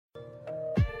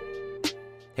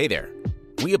Hey there.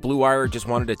 We at Blue Wire just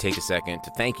wanted to take a second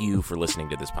to thank you for listening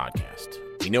to this podcast.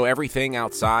 We know everything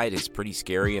outside is pretty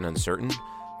scary and uncertain,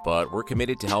 but we're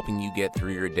committed to helping you get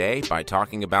through your day by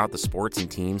talking about the sports and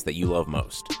teams that you love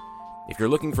most. If you're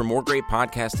looking for more great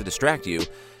podcasts to distract you,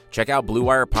 check out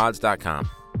BlueWirePods.com.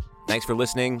 Thanks for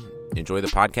listening. Enjoy the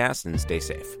podcast and stay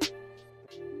safe.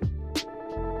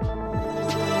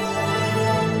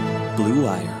 Blue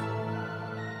Wire.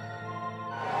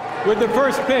 With the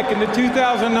first pick in the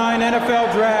 2009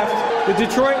 NFL Draft, the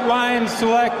Detroit Lions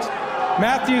select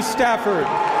Matthew Stafford,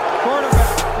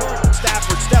 quarterback.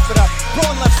 Stafford, step it up,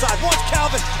 throwing left side, watch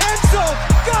Calvin, end zone,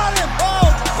 got him! Oh,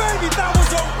 baby, that was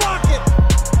a rocket!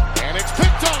 And it's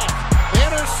picked off,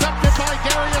 intercepted by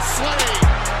Darius Slay.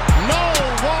 No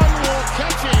one will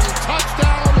catch him,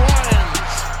 touchdown Lions!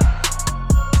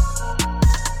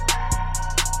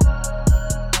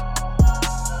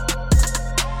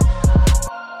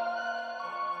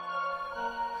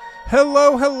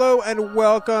 Hello, and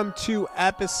welcome to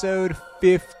episode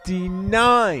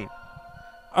 59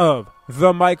 of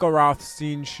The Michael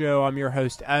Rothstein Show. I'm your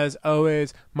host, as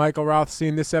always, Michael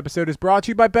Rothstein. This episode is brought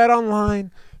to you by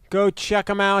BetOnline. Go check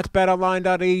them out,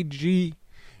 betonline.ag,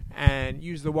 and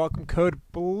use the welcome code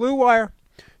BLUEWIRE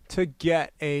to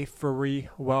get a free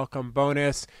welcome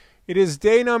bonus. It is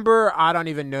day number, I don't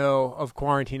even know, of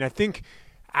quarantine. I think,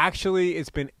 actually, it's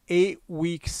been 8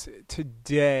 weeks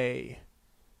today,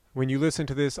 when you listen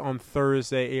to this on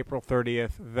Thursday, April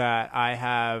 30th, that I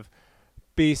have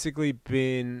basically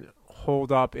been holed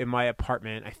up in my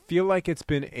apartment. I feel like it's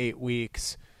been 8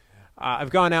 weeks. I've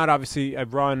gone out, obviously. I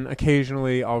run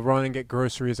occasionally. I'll run and get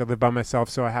groceries. I live by myself,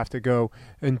 so I have to go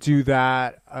and do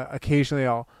that. Occasionally,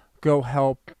 I'll go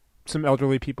help some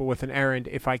elderly people with an errand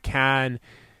if I can.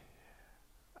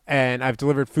 And I've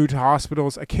delivered food to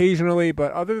hospitals occasionally.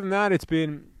 But other than that, it's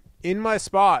been in my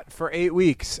spot for 8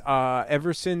 weeks,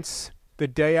 ever since the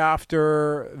day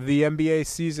after the NBA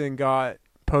season got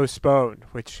postponed,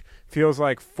 which feels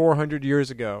like 400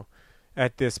 years ago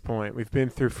at this point. We've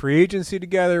been through free agency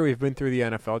together. We've been through the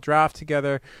NFL draft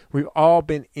together. We've all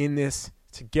been in this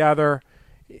together,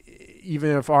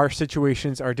 even if our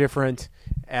situations are different.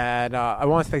 And I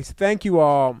want to thank you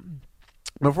all.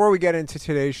 Before we get into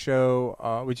today's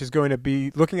show, which is going to be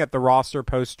looking at the roster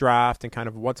post-draft and kind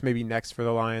of what's maybe next for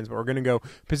the Lions, but we're going to go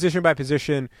position by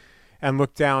position and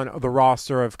look down the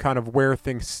roster of kind of where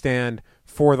things stand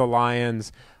for the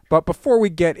Lions. But before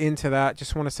we get into that,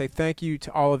 just want to say thank you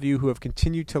to all of you who have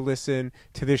continued to listen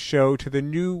to this show, to the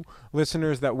new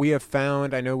listeners that we have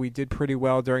found. I know we did pretty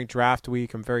well during draft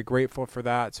week. I'm very grateful for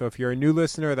that. So if you're a new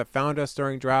listener that found us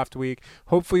during draft week,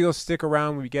 hopefully you'll stick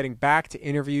around. We'll be getting back to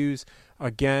interviews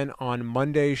again on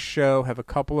Monday's show. Have a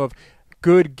couple of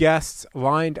good guests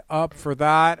lined up for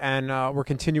that, and we're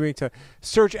continuing to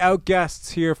search out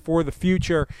guests here for the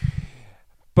future.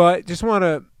 But just want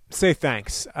to say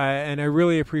thanks, and I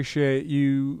really appreciate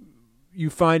you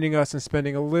finding us and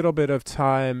spending a little bit of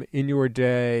time in your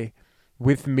day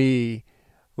with me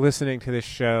listening to this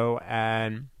show.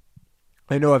 And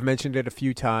I know I've mentioned it a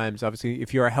few times. Obviously,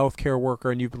 if you're a healthcare worker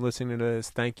and you've been listening to this,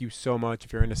 thank you so much.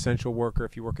 If you're an essential worker,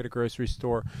 if you work at a grocery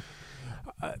store,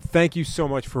 thank you so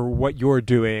much for what you're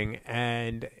doing.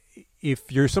 And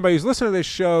if you're somebody who's listening to this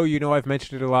show, you know I've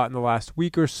mentioned it a lot in the last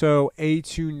week or so.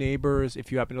 A2 Neighbors,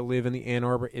 if you happen to live in the Ann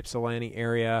Arbor, Ypsilanti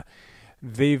area,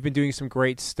 they've been doing some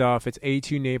great stuff. It's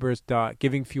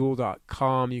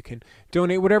a2neighbors.givingfuel.com. You can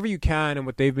donate whatever you can, and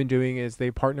what they've been doing is they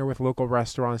partner with local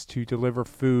restaurants to deliver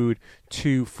food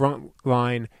to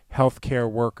frontline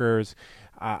healthcare workers.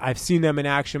 I've seen them in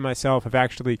action myself. I've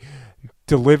actually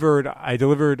delivered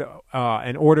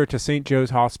an order to St. Joe's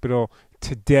Hospital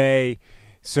today.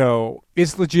 So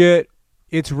it's legit.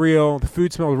 It's real. The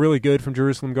food smelled really good from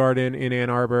Jerusalem Garden in Ann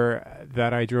Arbor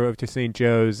that I drove to St.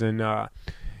 Joe's. And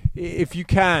if you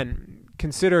can,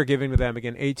 consider giving to them.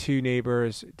 Again,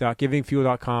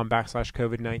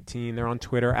 a2neighbors.givingfuel.com/COVID-19. They're on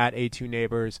Twitter at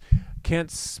A2Neighbors. Can't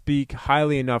speak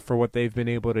highly enough for what they've been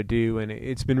able to do. And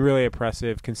it's been really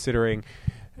impressive considering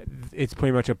it's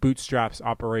pretty much a bootstraps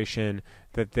operation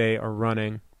that they are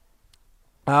running.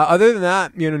 Other than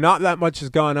that, not that much has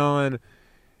gone on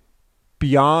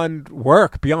beyond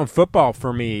work, beyond football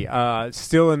for me.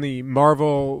 Still in the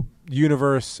Marvel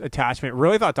Universe attachment.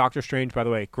 Really thought Doctor Strange, by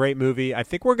the way, great movie. I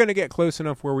think we're going to get close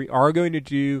enough where we are going to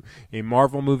do a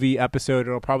Marvel movie episode.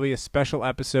 It'll probably be a special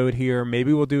episode here.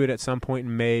 Maybe we'll do it at some point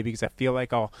in May because I feel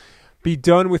like I'll be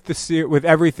done with with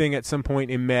everything at some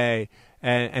point in May,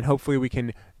 and hopefully we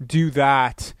can do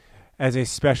that as a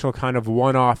special kind of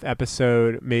one-off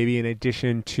episode, maybe in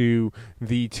addition to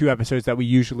the 2 episodes that we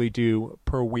usually do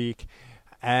per week.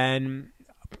 And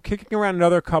kicking around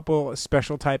another couple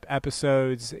special type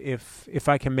episodes if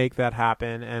I can make that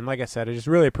happen. And like I said, I just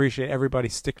really appreciate everybody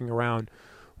sticking around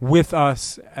with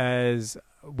us, as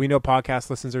we know podcast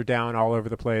listens are down all over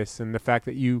the place, and the fact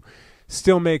that you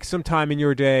still make some time in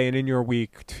your day and in your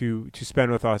week to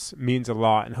spend with us means a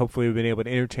lot. And hopefully we've been able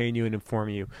to entertain you and inform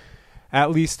you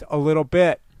at least a little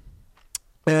bit.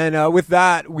 And with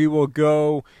that, we will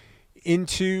go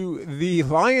into the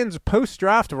Lions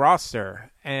post-draft roster.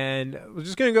 And we're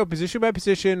just going to go position by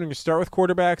position. We're going to start with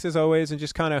quarterbacks as always and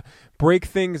just kind of break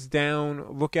things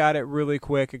down, look at it really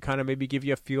quick, and kind of maybe give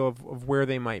you a feel of where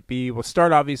they might be. We'll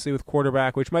start obviously with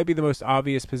quarterback, which might be the most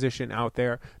obvious position out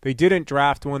there. They didn't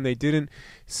draft one. They didn't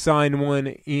sign one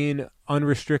in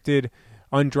unrestricted,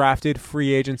 undrafted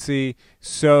free agency.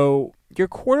 So your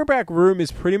quarterback room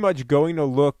is pretty much going to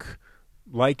look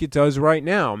like it does right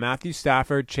now. Matthew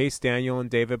Stafford, Chase Daniel, and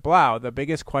David Blau. The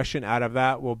biggest question out of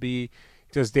that will be,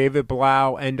 does David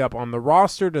Blau end up on the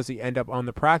roster? Does he end up on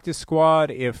the practice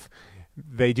squad? If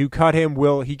they do cut him,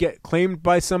 will he get claimed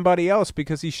by somebody else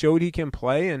because he showed he can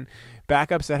play? And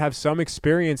backups that have some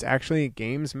experience actually in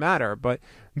games matter. But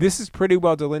this is pretty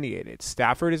well delineated.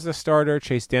 Stafford is the starter.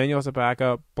 Chase Daniel is a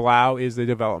backup. Blau is the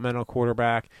developmental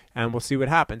quarterback. And we'll see what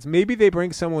happens. Maybe they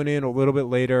bring someone in a little bit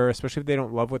later, especially if they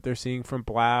don't love what they're seeing from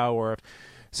Blau, or if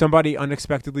somebody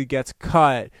unexpectedly gets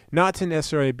cut, not to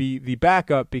necessarily be the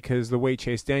backup, because the way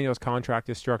Chase Daniel's contract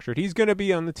is structured, he's going to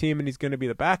be on the team and he's going to be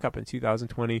the backup in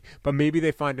 2020, but maybe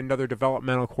they find another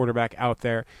developmental quarterback out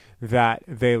there that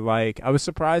they like. I was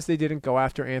surprised they didn't go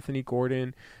after Anthony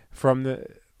Gordon from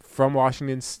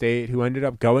Washington State, who ended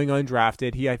up going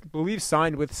undrafted. He, I believe,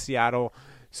 signed with Seattle,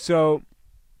 so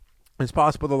it's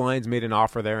possible the Lions made an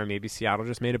offer there and maybe Seattle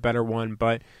just made a better one,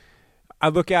 but I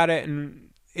look at it and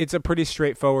it's a pretty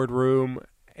straightforward room.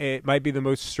 It might be the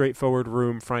most straightforward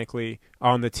room, frankly,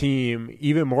 on the team,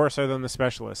 even more so than the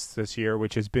specialists this year,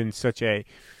 which has been such a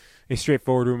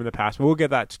straightforward room in the past. But we'll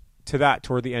get to that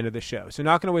toward the end of the show. So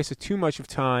not going to waste too much of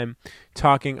time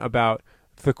talking about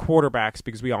the quarterbacks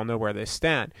because we all know where they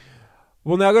stand.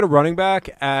 We'll now go to running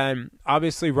back, and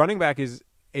obviously running back is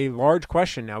a large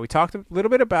question now. We talked a little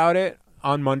bit about it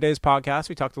on Monday's podcast.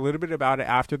 We talked a little bit about it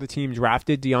after the team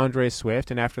drafted DeAndre Swift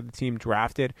and after the team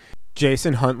drafted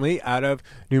Jason Huntley out of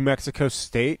New Mexico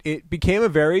State. It became a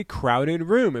very crowded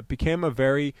room. It became a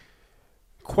very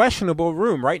questionable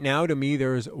room. Right now, to me,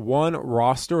 there's one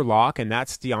roster lock, and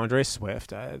that's DeAndre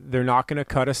Swift. They're not going to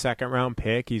cut a second-round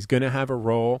pick. He's going to have a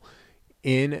role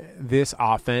in this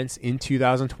offense in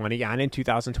 2020 and in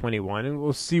 2021, and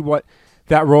we'll see what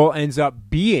that role ends up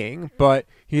being, but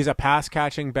he's a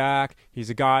pass-catching back. He's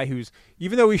a guy who's,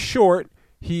 even though he's short,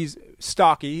 he's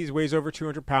stocky. He weighs over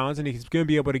 200 pounds, and he's going to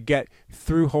be able to get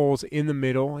through holes in the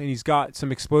middle, and he's got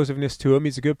some explosiveness to him.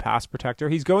 He's a good pass protector.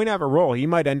 He's going to have a role. He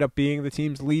might end up being the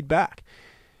team's lead back.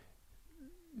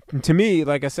 And to me,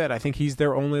 like I said, I think he's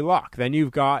their only lock. Then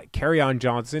you've got Kerryon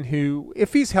Johnson, who,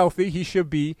 if he's healthy, he should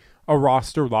be a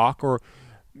roster lock, or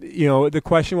the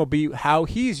question will be how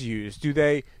he's used. Do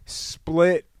they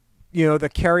split, the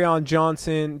Kerryon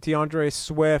Johnson, DeAndre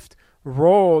Swift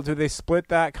role? Do they split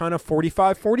that kind of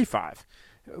 45-45,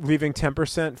 leaving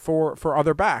 10% for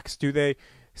other backs? Do they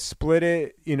split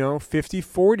it,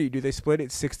 50-40? Do they split it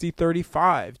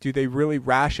 60-35? Do they really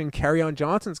ration Kerryon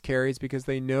Johnson's carries because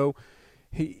they know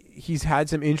he's had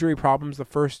some injury problems the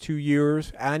first 2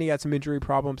 years, and he had some injury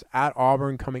problems at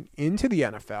Auburn coming into the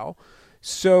NFL?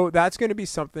 So that's going to be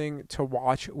something to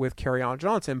watch with Kerryon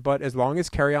Johnson. But as long as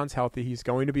Kerryon's healthy, he's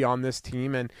going to be on this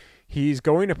team, and he's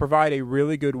going to provide a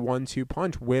really good 1-2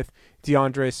 punch with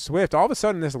DeAndre Swift. All of a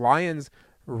sudden, this Lions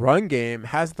run game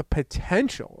has the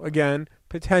potential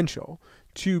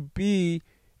to be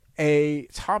a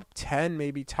top 10,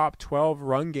 maybe top 12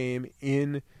 run game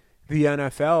in the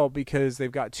NFL, because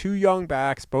they've got two young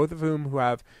backs, both of whom who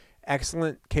have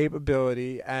excellent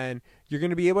capability, and you're going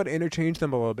to be able to interchange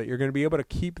them a little bit. You're going to be able to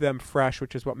keep them fresh,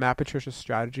 which is what Matt Patricia's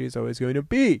strategy is always going to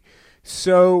be.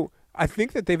 So I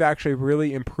think that they've actually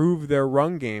really improved their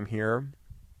run game here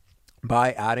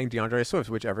by adding DeAndre Swift,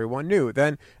 which everyone knew.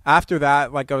 Then after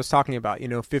that, like I was talking about,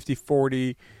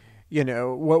 50-40,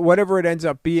 whatever it ends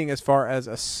up being as far as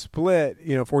a split,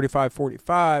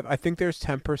 45-45, I think there's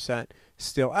 10%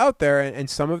 still out there, and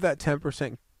some of that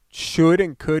 10% should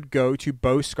and could go to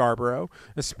Bo Scarborough,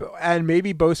 and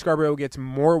maybe Bo Scarborough gets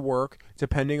more work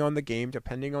depending on the game,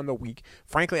 depending on the week.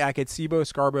 Frankly, I could see Bo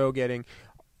Scarborough getting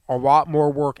a lot more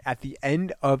work at the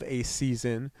end of a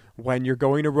season when you're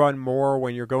going to run more,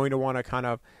 when you're going to want to kind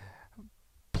of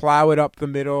plow it up the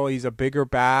middle. He's a bigger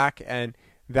back, and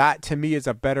That, to me, is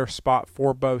a better spot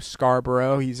for Bo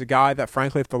Scarborough. He's a guy that,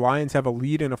 frankly, if the Lions have a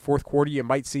lead in a fourth quarter, you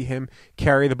might see him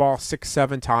carry the ball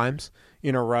 6-7 times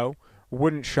in a row.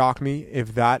 Wouldn't shock me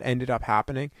if that ended up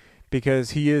happening,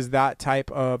 because he is that type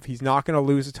of, he's not going to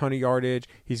lose a ton of yardage.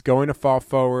 He's going to fall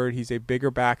forward. He's a bigger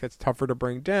back that's tougher to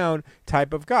bring down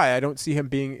type of guy. I don't see him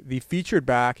being the featured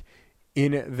back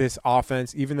in this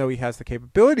offense, even though he has the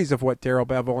capabilities of what Darrell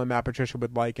Bevell and Matt Patricia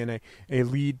would like in a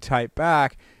lead type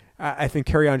back. I think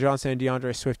Kerryon Johnson and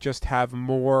DeAndre Swift just have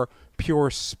more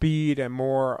pure speed and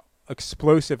more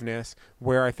explosiveness,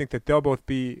 where I think that they'll both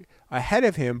be ahead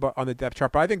of him, but on the depth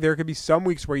chart. But I think there could be some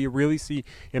weeks where you really see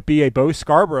it be a Bo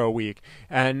Scarborough week,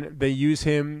 and they use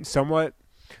him somewhat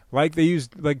like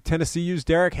Tennessee used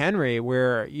Derrick Henry,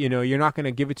 where, you're not going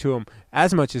to give it to him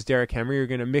as much as Derrick Henry. You're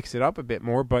going to mix it up a bit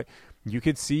more, but you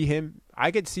could see him. I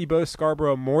could see Bo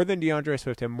Scarborough more than DeAndre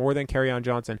Swift and more than Kerryon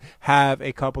Johnson have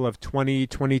a couple of 20,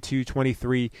 22,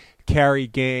 23 carry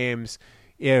games.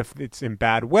 If it's in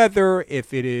bad weather,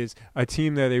 if it is a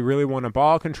team that they really want to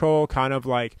ball control, kind of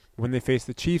like when they faced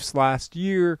the Chiefs last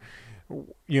year,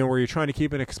 where you're trying to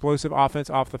keep an explosive offense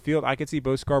off the field, I could see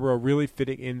Bo Scarborough really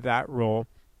fitting in that role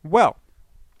well.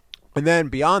 And then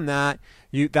beyond that,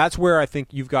 that's where I think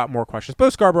you've got more questions. Bo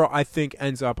Scarborough, I think,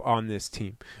 ends up on this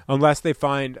team, unless they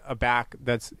find a back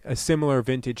that's a similar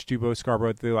vintage to Bo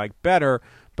Scarborough that they like better.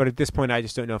 But at this point, I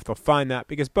just don't know if they'll find that,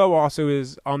 because Bo also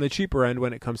is on the cheaper end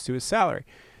when it comes to his salary.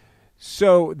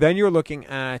 So then you're looking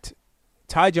at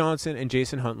Ty Johnson and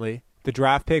Jason Huntley, the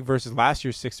draft pick versus last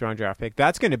year's 6th-round draft pick.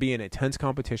 That's going to be an intense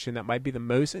competition. That might be the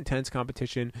most intense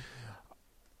competition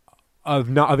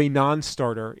of a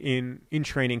non-starter in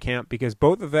training camp, because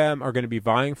both of them are going to be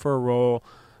vying for a role.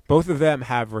 Both of them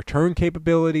have return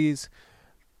capabilities.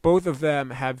 Both of them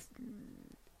have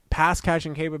pass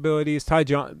catching capabilities.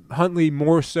 Huntley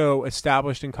more so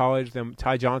established in college than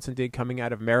Ty Johnson did coming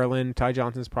out of Maryland. Ty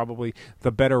Johnson's probably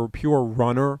the better pure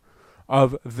runner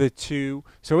of the two.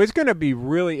 So it's going to be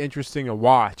really interesting to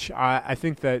watch. I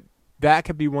think that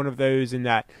could be one of those in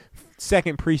that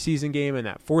second preseason game and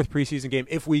that fourth preseason game.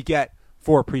 If we get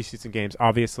 4 preseason games,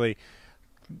 obviously,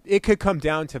 it could come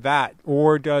down to that.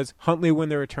 Or does Huntley win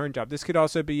the return job? This could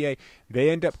also be they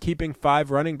end up keeping 5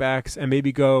 running backs and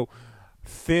maybe go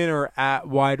thinner at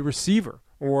wide receiver,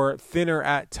 or thinner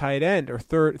at tight end, or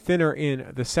thinner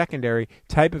in the secondary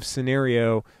type of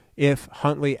scenario if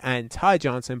Huntley and Ty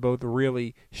Johnson both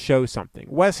really show something.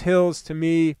 Wes Hills, to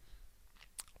me,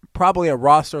 probably a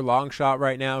roster long shot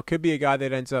right now. Could be a guy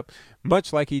that ends up,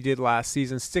 much like he did last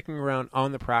season, sticking around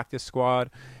on the practice squad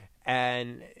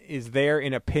and is there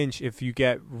in a pinch if you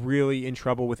get really in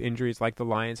trouble with injuries like the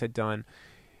Lions had done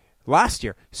last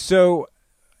year. So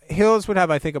Hills would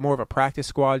have, I think, more of a practice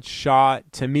squad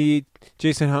shot. To me,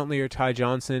 Jason Huntley or Ty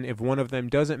Johnson, if one of them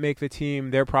doesn't make the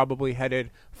team, they're probably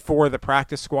headed for the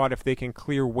practice squad if they can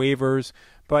clear waivers.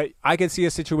 But I can see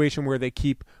a situation where they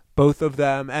keep both of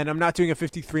them. And I'm not doing a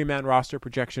 53-man roster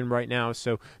projection right now,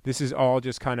 so this is all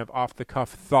just kind of off-the-cuff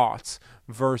thoughts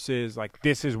versus like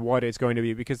this is what it's going to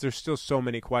be, because there's still so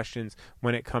many questions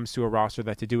when it comes to a roster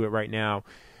that to do it right now,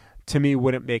 to me,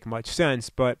 wouldn't make much sense.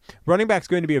 But running back is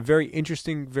going to be a very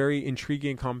interesting, very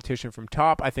intriguing competition from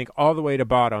top, I think, all the way to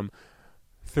bottom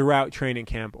throughout training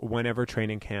camp, whenever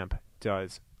training camp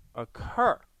does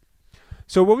occur.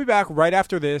 So we'll be back right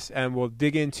after this, and we'll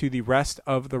dig into the rest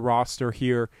of the roster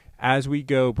here as we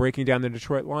go breaking down the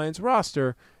Detroit Lions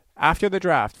roster after the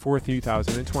draft for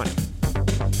 2020.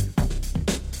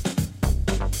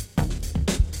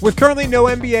 With currently no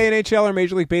NBA, NHL, or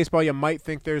Major League Baseball, you might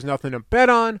think there's nothing to bet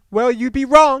on. Well, you'd be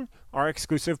wrong. Our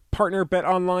exclusive partner,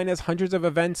 BetOnline, has hundreds of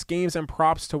events, games, and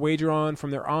props to wager on.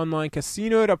 From their online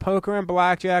casino to poker and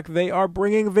blackjack, they are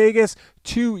bringing Vegas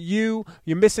to you.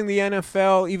 You're missing the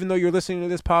NFL, even though you're listening to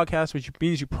this podcast, which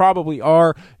means you probably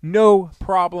are. No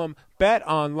problem.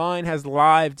 BetOnline has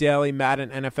live daily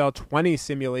Madden NFL 20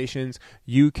 simulations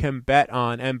you can bet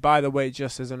on. And by the way,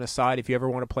 just as an aside, if you ever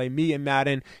want to play me in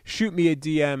Madden, shoot me a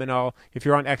DM, and if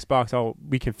you're on Xbox,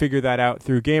 we can figure that out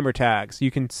through gamer tags. You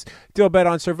can still bet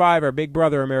on Survivor, Big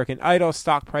Brother, American Idol,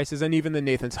 stock prices, and even the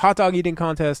Nathan's hot dog eating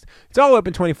contest. It's all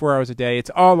open 24 hours a day.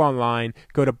 It's all online.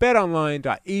 Go to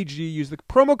betonline.ag. Use the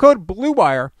promo code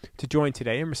BLUEWIRE to join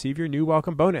today and receive your new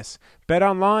welcome bonus.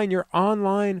 BetOnline, your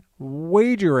online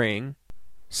wagering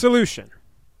solution.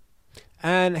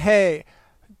 And hey,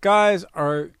 guys,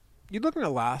 are you looking to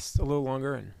last a little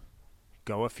longer and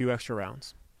go a few extra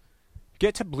rounds?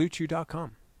 Get to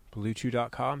BlueChew.com.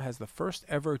 BlueChew.com has the first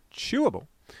ever chewable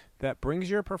that brings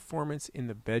your performance in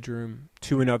the bedroom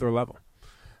to another level.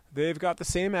 They've got the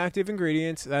same active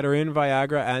ingredients that are in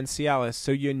Viagra and Cialis,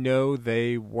 so you know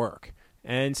they work.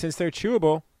 And since they're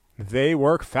chewable, they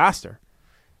work faster.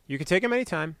 You can take them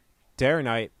anytime, day or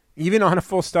night, even on a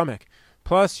full stomach.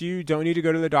 Plus, you don't need to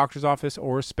go to the doctor's office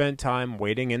or spend time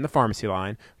waiting in the pharmacy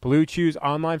line. Blue Chew's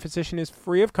online physician is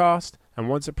free of cost, and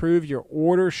once approved, your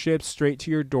order ships straight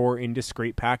to your door in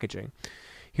discreet packaging.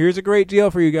 Here's a great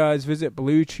deal for you guys. Visit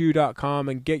BlueChew.com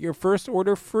and get your first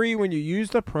order free when you use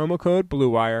the promo code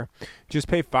BlueWire. Just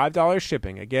pay $5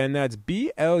 shipping. Again, that's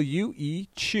BlueChew.com,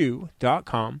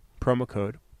 promo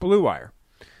code BlueWire.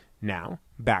 Now,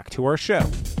 back to our show.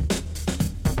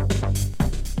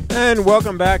 And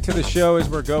welcome back to the show as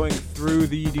we're going through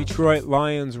the Detroit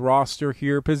Lions roster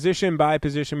here, position by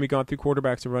position. We've gone through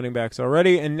quarterbacks and running backs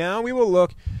already, and now we will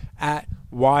look at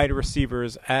wide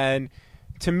receivers. And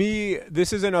to me,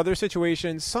 this is another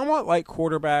situation somewhat like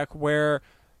quarterback where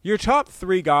your top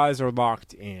three guys are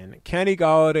locked in. Kenny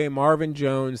Golladay, Marvin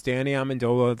Jones, Danny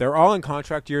Amendola, they're all in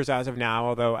contract years as of now,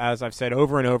 although as I've said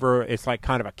over and over, it's like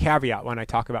kind of a caveat when I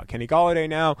talk about Kenny Golladay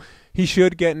now. He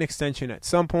should get an extension at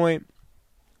some point.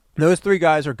 Those three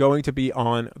guys are going to be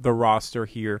on the roster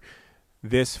here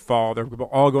this fall. They're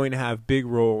all going to have big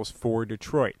roles for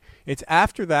Detroit. It's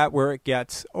after that where it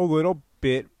gets a little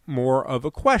bit more of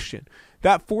a question.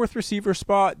 That fourth receiver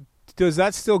spot, does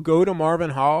that still go to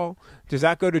Marvin Hall? Does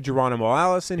that go to Geronimo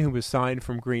Allison, who was signed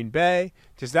from Green Bay?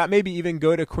 Does that maybe even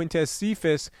go to Quintez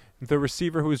Cephas, the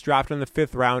receiver who was drafted in the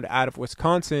 5th round out of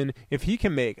Wisconsin, if he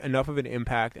can make enough of an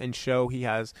impact and show he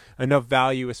has enough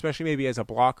value, especially maybe as a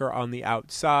blocker on the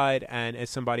outside and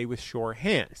as somebody with sure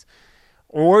hands?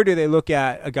 Or do they look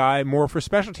at a guy more for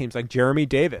special teams like Jeremy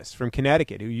Davis from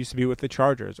Connecticut, who used to be with the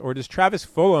Chargers? Or does Travis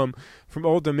Fulgham from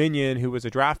Old Dominion, who was a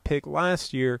draft pick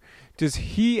last year, does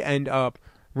he end up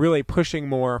really pushing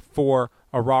more for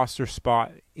a roster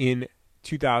spot in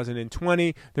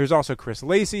 2020? There's also Chris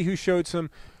Lacey, who showed some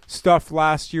stuff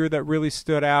last year that really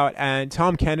stood out. And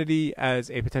Tom Kennedy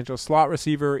as a potential slot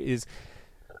receiver is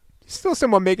still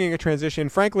someone making a transition.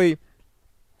 Frankly,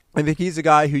 I think he's a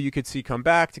guy who you could see come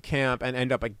back to camp and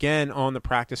end up again on the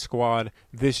practice squad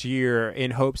this year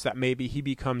in hopes that maybe he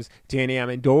becomes Danny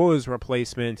Amendola's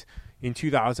replacement in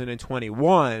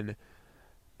 2021.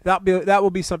 That will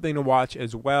be something to watch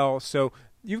as well. So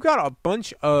you've got a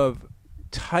bunch of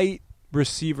tight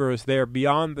receivers there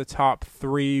beyond the top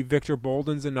three. Victor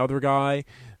Bolden's another guy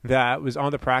that was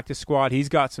on the practice squad. He's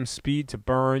got some speed to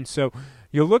burn. So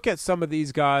you look at some of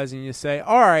these guys and you say,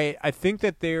 all right, I think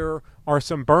that there are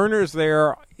some burners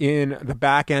there in the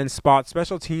back end spot.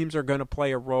 Special teams are going to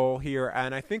play a role here.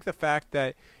 And I think the fact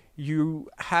that you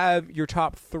have your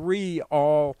top three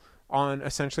all on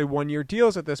essentially one-year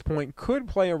deals at this point could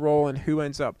play a role in who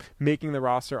ends up making the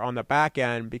roster on the back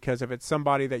end, because if it's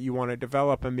somebody that you want to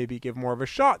develop and maybe give more of a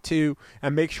shot to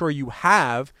and make sure you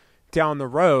have down the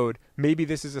road, maybe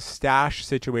this is a stash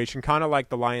situation, kind of like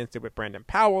the Lions did with Brandon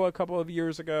Powell a couple of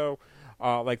years ago,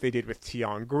 like they did with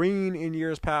Tion Green in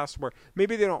years past, where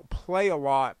maybe they don't play a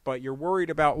lot, but you're worried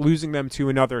about losing them to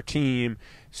another team,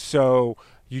 so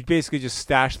you basically just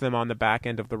stash them on the back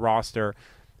end of the roster.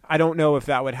 I don't know if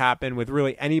that would happen with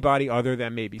really anybody other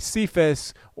than maybe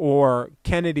Cephas or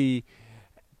Kennedy,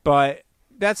 but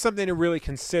that's something to really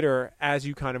consider as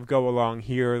you kind of go along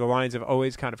here. The Lions have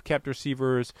always kind of kept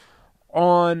receivers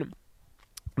on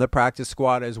the practice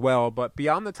squad as well, but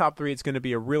beyond the top three, it's going to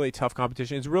be a really tough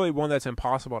competition. It's really one that's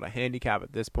impossible to handicap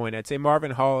at this point. I'd say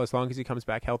Marvin Hall, as long as he comes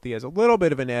back healthy, has a little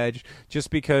bit of an edge just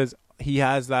because he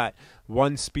has that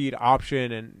one speed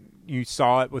option, and you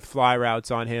saw it with fly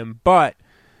routes on him. But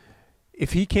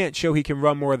if he can't show he can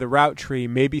run more of the route tree,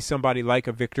 maybe somebody like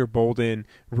a Victor Bolden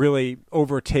really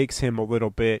overtakes him a little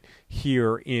bit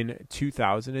here in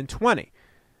 2020.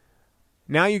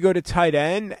 Now you go to tight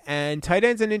end, and tight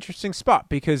end's an interesting spot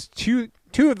because two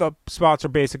of the spots are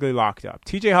basically locked up.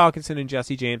 TJ Hawkinson and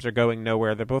Jesse James are going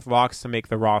nowhere. They're both locks to make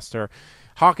the roster.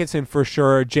 Hawkinson for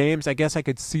sure. James, I guess I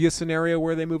could see a scenario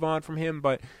where they move on from him,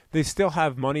 but they still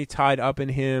have money tied up in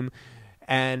him.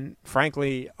 And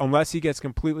frankly, unless he gets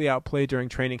completely outplayed during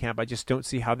training camp, I just don't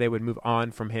see how they would move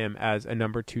on from him as a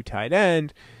number 2 tight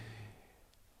end.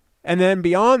 And then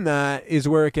beyond that is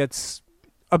where it gets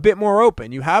a bit more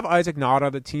open. You have Isaac Nauta,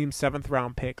 the team's 7th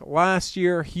round pick last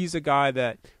year. He's a guy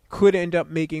that could end up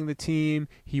making the team.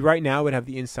 He right now would have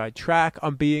the inside track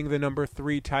on being the number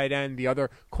 3 tight end. The other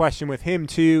question with him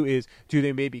too is, do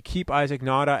they maybe keep Isaac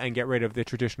Nauta and get rid of the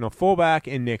traditional fullback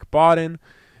in Nick Bawden?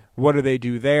 What do they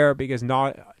do there? Because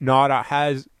Nauta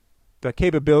has the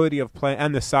capability of play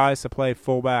and the size to play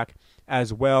fullback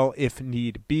as well if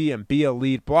need be and be a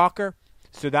lead blocker.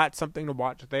 So that's something to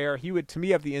watch there. He would, to me,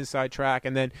 have the inside track.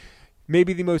 And then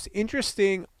maybe the most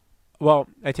interesting, well,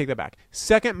 I take that back.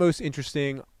 Second most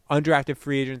interesting undrafted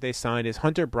free agent they signed is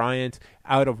Hunter Bryant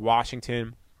out of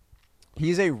Washington.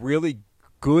 He's a really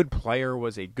good player,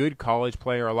 was a good college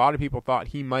player. A lot of people thought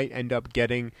he might end up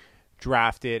getting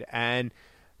drafted, and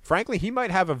frankly, he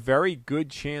might have a very good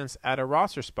chance at a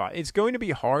roster spot. It's going to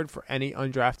be hard for any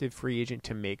undrafted free agent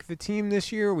to make the team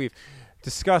this year. We've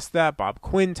discussed that. Bob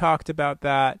Quinn talked about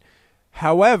that.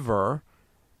 However,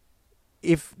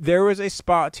 if there was a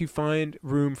spot to find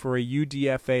room for a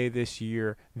UDFA this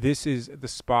year, this is the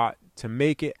spot to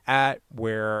make it at,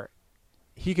 where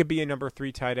he could be a number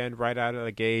 3 tight end right out of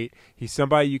the gate. He's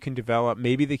somebody you can develop.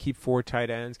 Maybe they keep 4 tight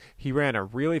ends. He ran a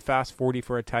really fast 40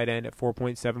 for a tight end at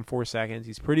 4.74 seconds.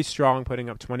 He's pretty strong, putting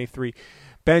up 23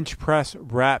 bench press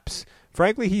reps.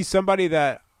 Frankly, he's somebody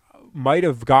that might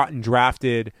have gotten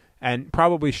drafted and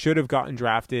probably should have gotten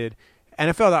drafted.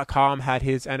 NFL.com had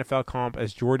his NFL comp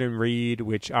as Jordan Reed,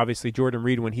 which obviously Jordan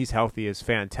Reed, when he's healthy, is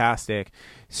fantastic.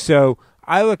 So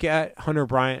I look at Hunter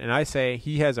Bryant and I say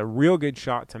he has a real good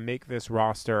shot to make this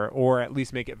roster, or at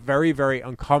least make it very, very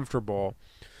uncomfortable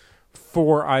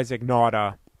for Isaac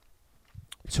Nauta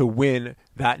to win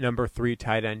that number 3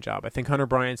 tight end job. I think Hunter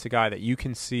Bryant's a guy that you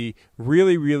can see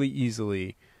really, really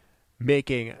easily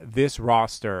making this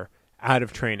roster out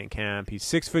of training camp. He's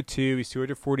 6'2", he's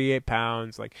 248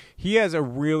 pounds. Like, he has a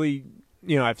really,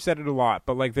 I've said it a lot,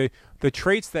 but like the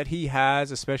traits that he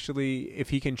has, especially if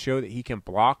he can show that he can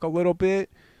block a little bit,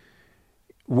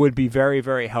 would be very,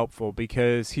 very helpful,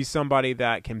 because he's somebody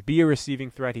that can be a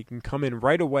receiving threat. He can come in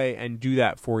right away and do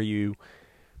that for you.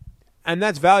 And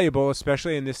that's valuable,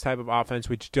 especially in this type of offense,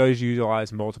 which does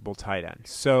utilize multiple tight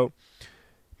ends. So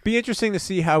be interesting to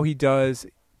see how he does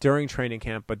during training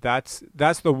camp, but that's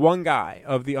the one guy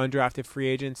of the undrafted free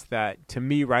agents that, to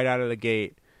me, right out of the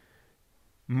gate,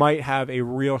 might have a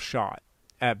real shot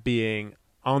at being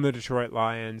on the Detroit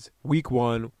Lions week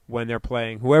 1 when they're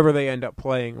playing whoever they end up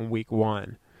playing in week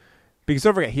 1. Because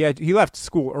don't forget, he left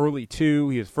school early too.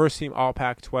 He was first team All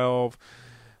Pac-12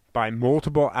 by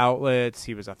multiple outlets.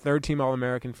 He was a third-team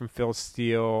All-American from Phil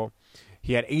Steele.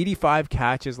 He had 85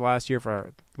 catches last year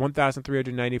for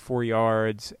 1,394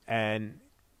 yards, and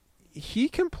he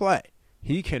can play.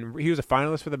 He was a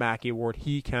finalist for the Mackey Award.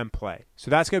 He can play.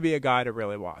 So that's going to be a guy to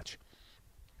really watch.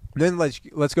 Then let's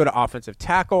go to offensive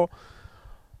tackle.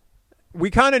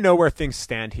 We kind of know where things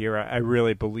stand here. I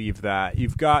really believe that.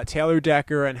 You've got Taylor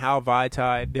Decker and Hal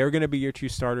Vaitai. They're going to be your 2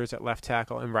 starters at left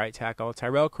tackle and right tackle.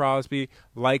 Tyrell Crosby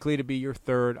likely to be your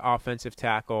 3rd offensive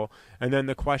tackle. And then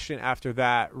the question after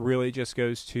that really just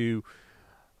goes to,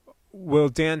 will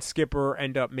Dan Skipper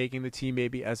end up making the team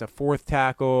maybe as a 4th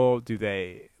tackle? Do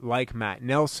they like Matt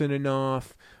Nelson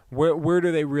enough? Where do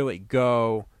they really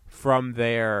go from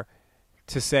there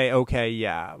to say, okay,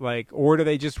 yeah, or do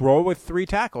they just roll with 3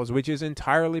 tackles, which is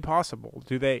entirely possible?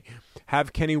 Do they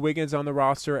have Kenny Wiggins on the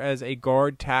roster as a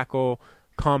guard tackle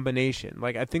combination?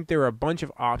 I think there are a bunch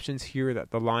of options here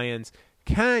that the Lions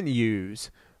can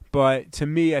use, but to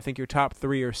me, I think your top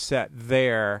 3 are set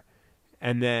there.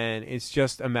 And then it's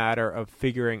just a matter of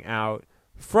figuring out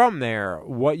from there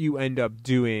what you end up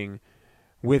doing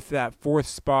with that 4th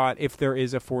spot, if there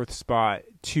is a 4th spot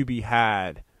to be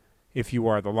had if you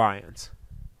are the Lions.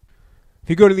 If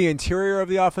you go to the interior of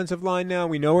the offensive line now,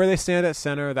 we know where they stand at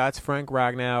center. That's Frank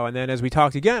Ragnow. And then, as we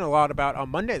talked again a lot about on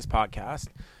Monday's podcast,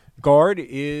 guard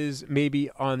is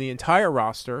maybe on the entire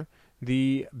roster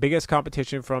the biggest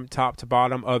competition from top to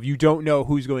bottom of you don't know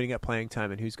who's going to get playing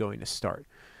time and who's going to start.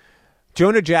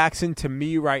 Jonah Jackson, to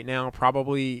me right now,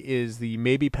 probably is the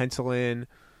maybe pencil in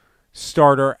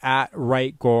starter at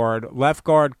right guard. Left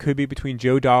guard could be between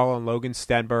Joe Dahl and Logan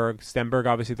Stenberg. Stenberg,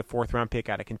 obviously the 4th round pick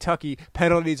out of Kentucky.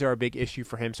 Penalties are a big issue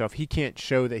for him, so if he can't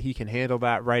show that he can handle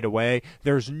that right away,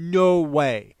 there's no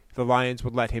way the Lions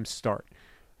would let him start.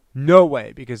 No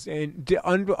way, because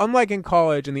unlike in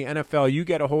college, in the NFL, you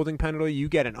get a holding penalty, you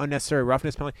get an unnecessary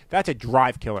roughness penalty. That's a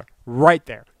drive killer right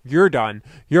there. You're done.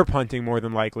 You're punting more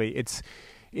than likely.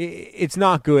 It's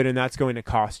not good, and that's going to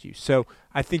cost you. So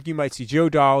I think you might see Joe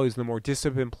Dahl, who's the more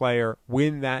disciplined player,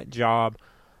 win that job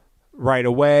right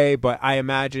away. But I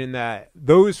imagine that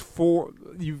those 4,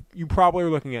 you probably are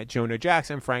looking at Jonah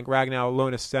Jackson, Frank Ragnow,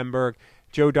 Lona Stenberg,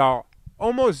 Joe Dahl,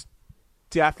 almost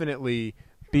definitely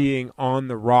being on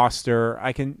the roster.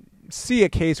 I can see a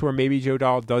case where maybe Joe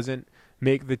Dahl doesn't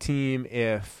make the team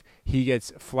if he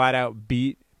gets flat out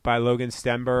beat by Logan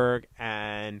Stenberg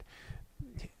and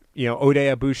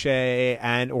Oday Abouche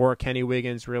and or Kenny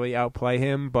Wiggins really outplay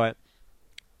him. But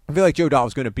I feel like Joe Dahl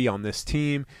is going to be on this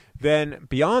team. Then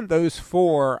beyond those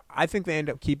 4, I think they end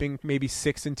up keeping maybe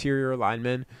 6 interior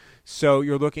linemen. So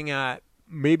you're looking at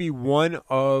maybe one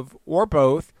of or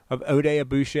both of Oday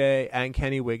Abouche and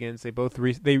Kenny Wiggins. They both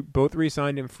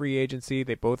re-signed in free agency.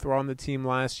 They both were on the team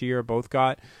last year. Both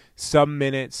got some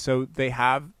minutes, so they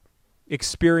have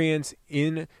experience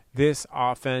in this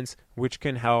offense, which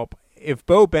can help. If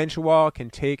Bo Benchwall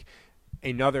can take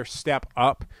another step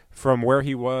up from where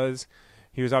he was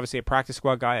obviously a practice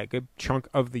squad guy a good chunk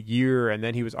of the year, and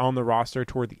then he was on the roster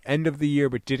toward the end of the year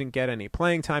but didn't get any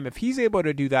playing time. If he's able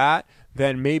to do that,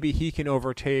 then maybe he can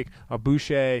overtake a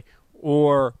Boucher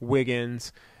or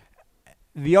Wiggins.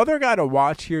 The other guy to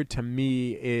watch here to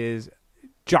me is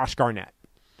Josh Garnett.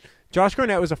 Josh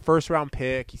Garnett was a first-round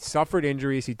pick. He suffered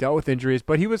injuries. He dealt with injuries,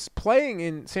 but he was playing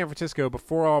in San Francisco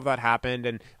before all of that happened,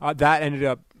 and that ended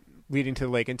up leading to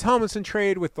the Laken Tomlinson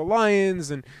trade with the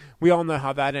Lions, and we all know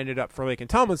how that ended up for Laken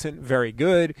Tomlinson. Very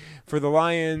good. For the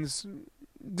Lions,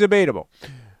 debatable.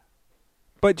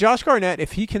 But Josh Garnett,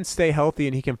 if he can stay healthy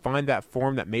and he can find that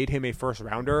form that made him a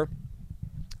first-rounder,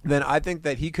 then I think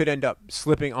that he could end up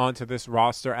slipping onto this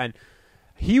roster, and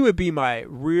he would be my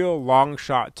real long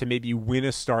shot to maybe win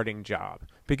a starting job.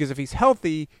 Because if he's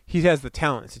healthy, he has the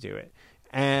talent to do it.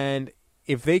 And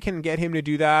if they can get him to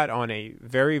do that on a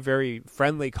very, very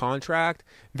friendly contract,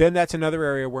 then that's another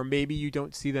area where maybe you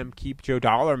don't see them keep Joe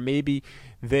Dahl, or maybe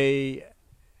they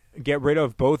get rid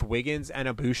of both Wiggins and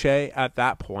Abouche at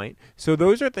that point. So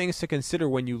those are things to consider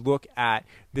when you look at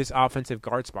this offensive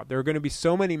guard spot. There are going to be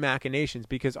so many machinations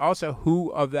because also who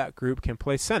of that group can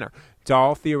play center?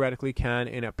 Dahl theoretically can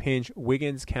in a pinch.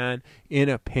 Wiggins can in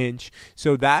a pinch.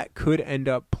 So that could end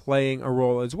up playing a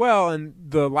role as well. And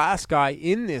the last guy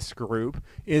in this group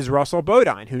is Russell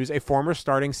Bodine, who's a former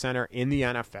starting center in the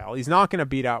NFL. He's not going to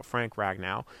beat out Frank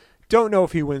Ragnow. Don't know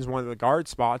if he wins one of the guard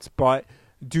spots, but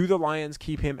do the Lions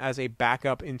keep him as a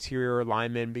backup interior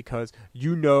lineman because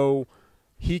you know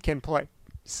he can play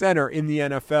center in the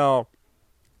NFL?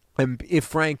 And if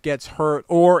Frank gets hurt,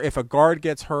 or if a guard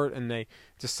gets hurt and they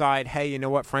decide, hey, you know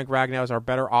what, Frank Ragnow is our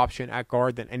better option at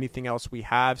guard than anything else we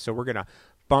have, so we're going to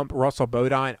bump Russell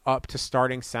Bodine up to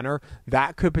starting center,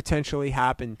 that could potentially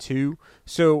happen too.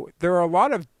 So there are a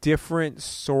lot of different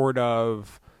sort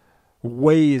of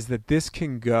ways that this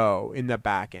can go in the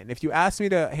back end. If you ask me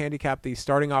to handicap the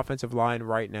starting offensive line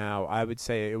right now, I would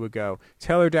say it would go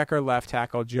Taylor Decker left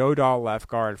tackle, Joe Dahl left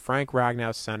guard, Frank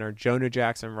Ragnow center, Jonah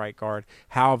Jackson right guard,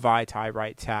 Hal Vaitai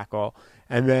right tackle,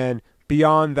 and then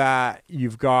beyond that,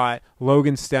 you've got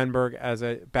Logan Stenberg as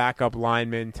a backup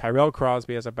lineman, Tyrell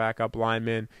Crosby as a backup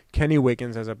lineman, Kenny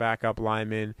Wiggins as a backup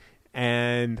lineman,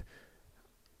 and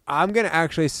I'm going to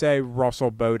actually say Russell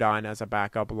Bodine as a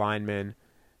backup lineman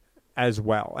as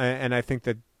well. And I think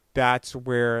that that's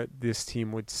where this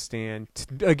team would stand,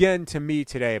 again, to me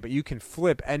today. But you can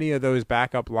flip any of those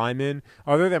backup linemen,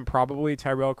 other than probably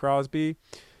Tyrell Crosby,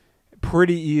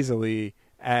 pretty easily,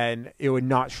 and it would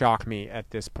not shock me at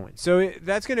this point. So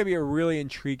that's going to be a really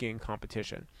intriguing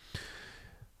competition.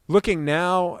 Looking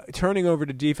now, turning over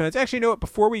to defense. Actually, you know what?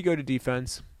 Before we go to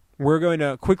defense, we're going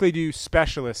to quickly do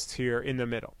specialists here in the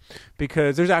middle,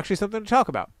 because there's actually something to talk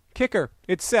about. Kicker,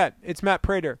 it's set. It's Matt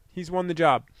Prater. He's won the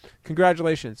job.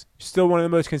 Congratulations. Still one of the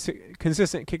most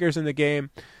consistent kickers in the game.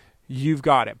 You've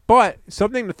got it. But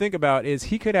something to think about is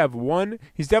he could have one.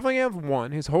 He's definitely going to have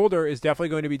one. His holder is definitely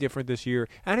going to be different this year.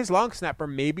 And his long snapper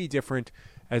may be different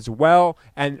as well.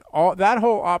 And all that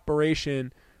whole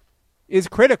operation is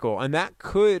critical. And that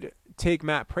could take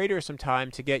Matt Prater some time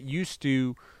to get used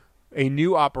to a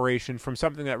new operation from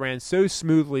something that ran so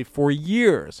smoothly for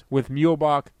years with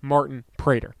Muehlbach, Martin,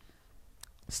 Prater.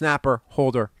 Snapper,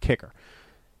 holder, kicker.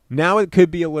 Now it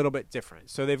could be a little bit different.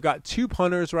 So they've got two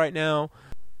punters right now.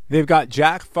 They've got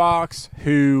Jack Fox,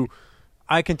 who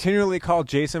I continually call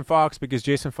Jason Fox because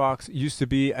Jason Fox used to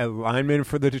be a lineman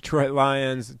for the Detroit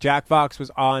Lions. Jack Fox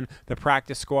was on the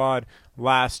practice squad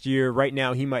last year. Right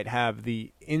now he might have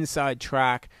the inside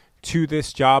track to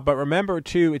this job. But remember,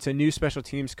 too, it's a new special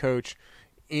teams coach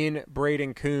in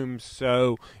Braden Coombs.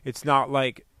 So it's not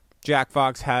like Jack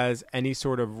Fox has any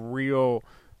sort of real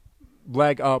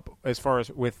leg up as far as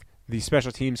with the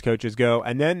special teams coaches go.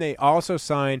 And then they also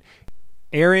signed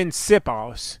Aaron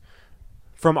Sipos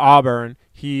from Auburn.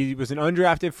 He was an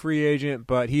undrafted free agent,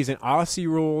 but he's an Aussie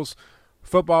Rules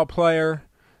football player.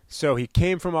 So he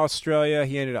came from Australia.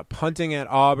 He ended up punting at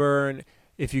Auburn.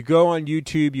 If you go on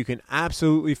YouTube, you can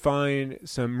absolutely find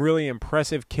some really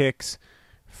impressive kicks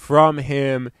from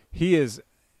him. He is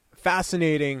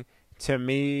fascinating to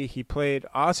me. He played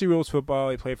Aussie Rules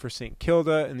football. He played for St.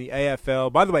 Kilda in the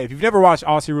AFL. By the way, if you've never watched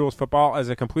Aussie Rules football, as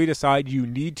a complete aside, you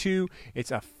need to.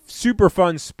 It's a super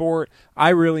fun sport. I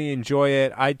really enjoy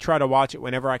it. I try to watch it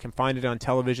whenever I can find it on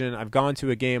television. I've gone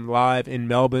to a game live in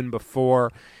Melbourne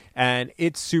before, and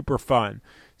it's super fun.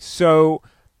 So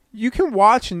you can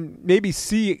watch and maybe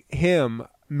see him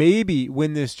maybe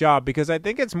win this job, because I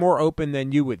think it's more open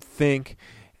than you would think.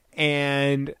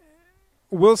 And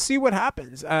we'll see what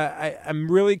happens.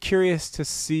 I'm really curious to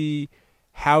see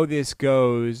how this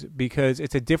goes because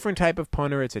it's a different type of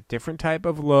punter. It's a different type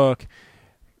of look.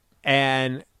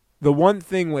 And the one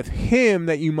thing with him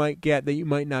that you might get that you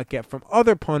might not get from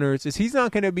other punters is he's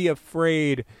not going to be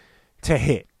afraid to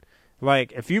hit.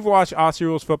 Like, if you've watched Aussie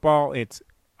Rules football, it's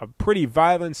a pretty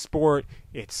violent sport.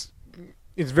 It's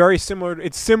very similar.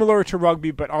 It's similar to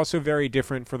rugby, but also very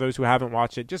different for those who haven't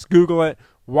watched it. Just Google it,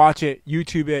 watch it,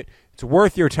 YouTube it. It's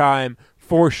worth your time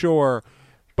for sure.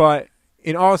 But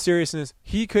in all seriousness,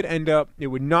 he could end up, it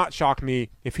would not shock me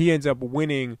if he ends up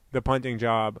winning the punting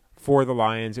job for the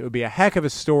Lions. It would be a heck of a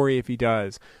story if he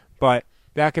does. But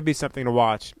that could be something to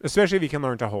watch, especially if he can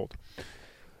learn to hold.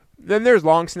 Then there's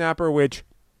long snapper, which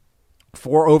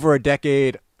for over a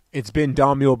decade, it's been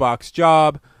Don Muhlbach's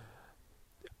job.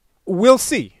 We'll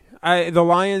see. The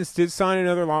Lions did sign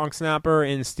another long snapper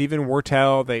in Steven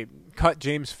Wirtel. They cut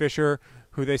James Fisher,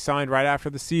 who they signed right after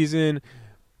the season.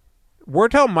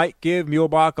 Wirtel might give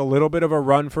Muhlbach a little bit of a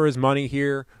run for his money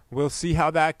here. We'll see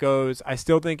how that goes. I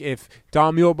still think if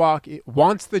Don Muhlbach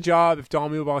wants the job, if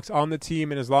Don Muhlbach's on the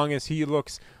team, and as long as he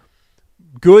looks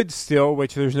good still,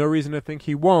 which there's no reason to think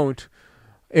he won't,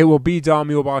 it will be Don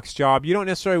Muhlbach's job. You don't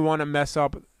necessarily want to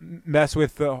mess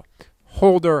with the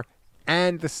holder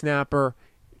and the snapper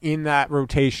in that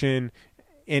rotation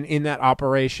and in that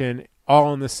operation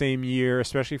all in the same year,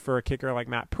 especially for a kicker like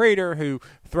Matt Prater who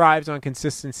thrives on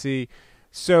consistency.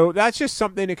 So that's just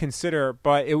something to consider,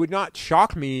 but it would not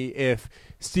shock me if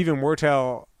Steven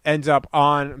Wirtel ends up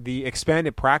on the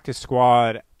expanded practice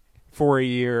squad for a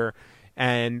year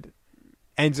and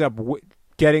ends up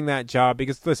getting that job.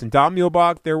 Because, listen, Don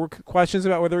Muhlbach, there were questions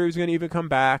about whether he was going to even come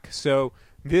back. So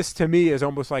this, to me, is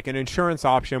almost like an insurance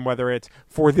option, whether it's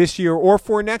for this year or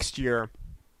for next year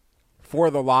for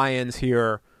the Lions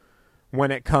here when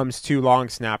it comes to long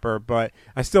snapper. But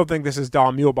I still think this is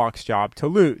Don Muhlbach's job to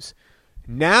lose.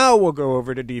 Now we'll go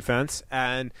over to defense,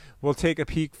 and we'll take a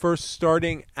peek first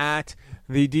starting at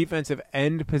the defensive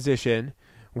end position,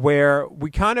 where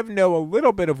we kind of know a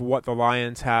little bit of what the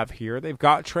Lions have here. They've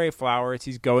got Trey Flowers.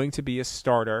 He's going to be a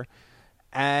starter.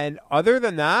 And other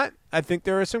than that, I think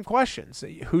there are some questions.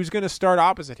 Who's going to start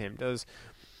opposite him? Does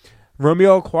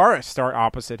Romeo Okwara start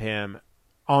opposite him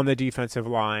on the defensive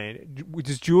line?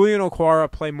 Does Julian Okwara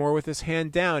play more with his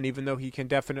hand down, even though he can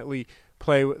definitely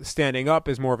play standing up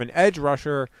as more of an edge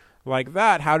rusher like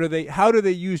that? How do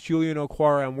they use Julian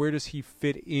Okwara, and where does he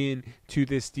fit in to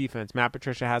this defense? Matt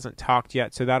Patricia hasn't talked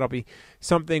yet, so that'll be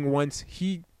something once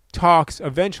he talks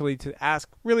eventually to ask,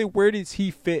 really, where does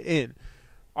he fit in?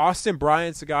 Austin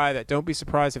Bryant's a guy that don't be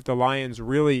surprised if the Lions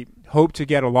really hope to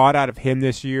get a lot out of him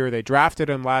this year. They drafted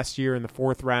him last year in the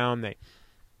 4th round. They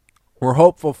were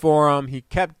hopeful for him. He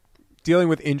kept dealing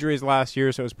with injuries last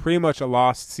year, so it was pretty much a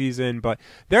lost season, but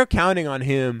they're counting on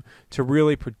him to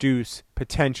really produce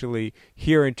potentially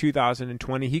here in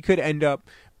 2020. He could end up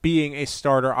being a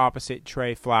starter opposite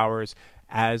Trey Flowers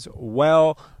as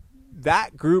well.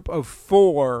 That group of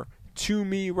 4, to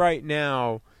me right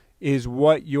now, is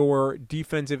what your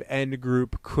defensive end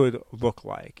group could look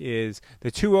like, is the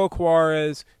 2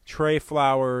 Okwaras, Trey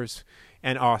Flowers,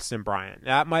 and Austin Bryant.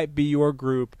 That might be your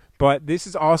group, but this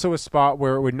is also a spot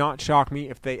where it would not shock me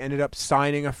if they ended up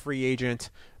signing a free agent,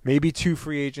 maybe 2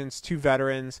 free agents, 2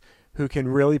 veterans who can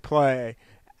really play,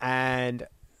 and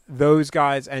those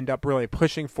guys end up really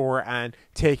pushing for and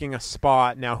taking a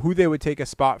spot. Now, who they would take a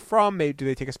spot from, maybe do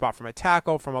they take a spot from a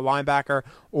tackle, from a linebacker,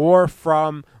 or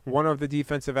from one of the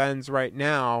defensive ends right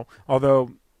now?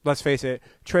 Although, let's face it,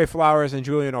 Trey Flowers and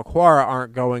Julian Okwara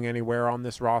aren't going anywhere on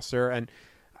this roster, and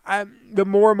the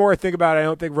more and more I think about it, I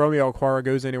don't think Romeo Okwara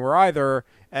goes anywhere either,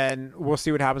 and we'll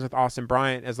see what happens with Austin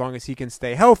Bryant as long as he can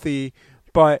stay healthy.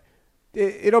 But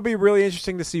it'll be really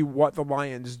interesting to see what the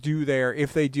Lions do there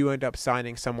if they do end up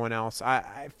signing someone else.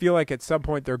 I feel like at some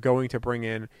point they're going to bring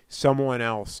in someone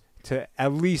else to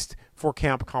at least for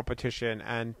camp competition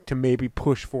and to maybe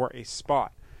push for a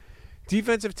spot.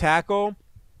 Defensive tackle,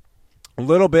 a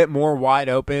little bit more wide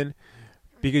open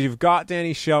because you've got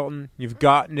Danny Shelton, you've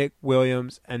got Nick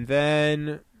Williams, and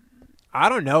then I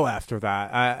don't know after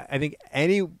that. I think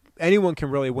anyone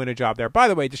can really win a job there. By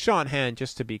the way, Deshaun Hand,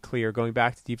 just to be clear, going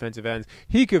back to defensive ends,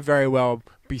 he could very well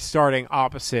be starting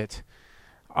opposite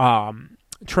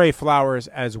Trey Flowers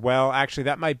as well. Actually,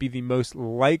 that might be the most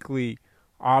likely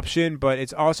option, but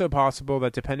it's also possible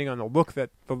that depending on the look that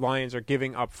the Lions are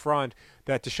giving up front,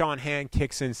 that Deshaun Hand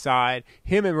kicks inside.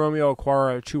 Him and Romeo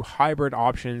Okwara are 2 hybrid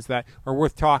options that are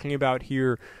worth talking about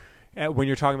here when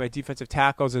you're talking about defensive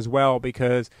tackles as well,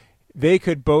 because they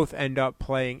could both end up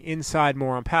playing inside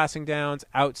more on passing downs,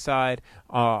 outside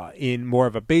in more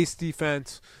of a base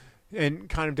defense. and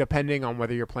kind of depending on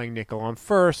whether you're playing nickel on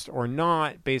first or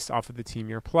not, based off of the team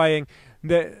you're playing,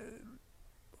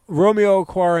 Romeo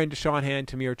Okwara and Deshaun Hand,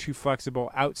 to me, are two flexible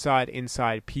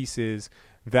outside-inside pieces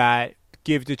that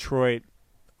give Detroit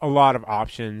a lot of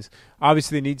options.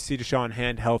 Obviously, they need to see Deshaun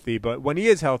Hand healthy, but when he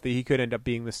is healthy, he could end up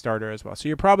being the starter as well. So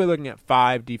you're probably looking at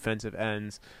 5 defensive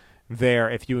ends there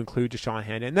if you include Deshaun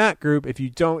Hand in that group. If you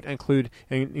don't include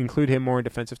him more in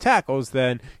defensive tackles,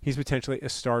 then he's potentially a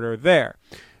starter there.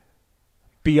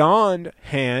 Beyond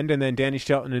Hand, and then Danny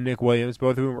Shelton and Nick Williams,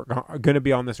 both of whom are going to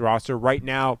be on this roster right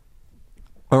now,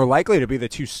 are likely to be the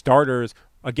 2 starters,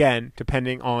 again,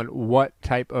 depending on what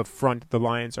type of front the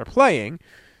Lions are playing.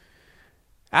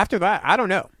 After that, I don't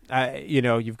know.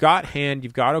 You've got Hand,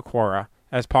 you've got Okwara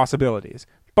as possibilities.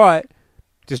 But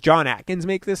does John Atkins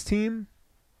make this team?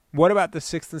 What about the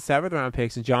 6th and 7th round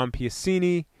picks and John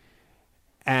Piacini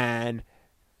and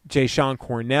Jayshon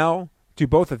Cornell? Do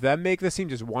both of them make this team?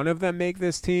 Does one of them make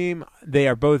this team? They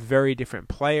are both very different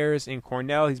players. In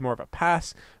Cornell, he's more of a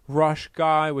pass rush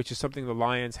guy, which is something the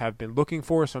Lions have been looking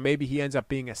for. So maybe he ends up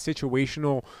being a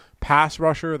situational pass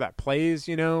rusher that plays,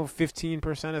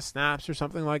 15% of snaps or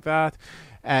something like that.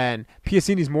 And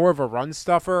Piacini's more of a run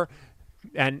stuffer.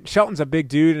 And Shelton's a big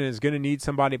dude and is going to need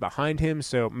somebody behind him.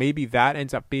 So maybe that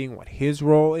ends up being what his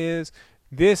role is.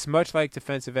 This, much like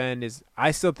defensive end,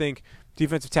 I still think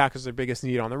defensive tackles are their biggest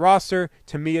need on the roster.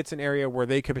 To me, it's an area where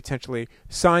they could potentially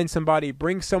sign somebody,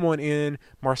 bring someone in.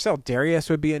 Marcel Darius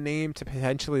would be a name to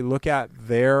potentially look at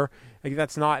there.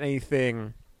 That's not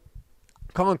anything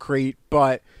concrete,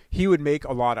 but he would make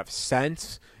a lot of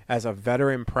sense as a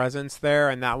veteran presence there,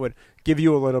 and that would give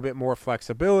you a little bit more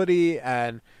flexibility.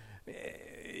 And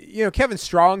Kevin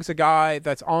Strong's a guy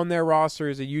that's on their roster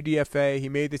as a UDFA. He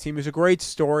made the team. It was a great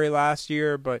story last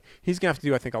year, but he's going to have to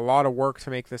do, I think, a lot of work to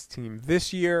make this team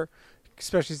this year,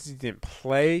 especially since he didn't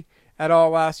play at all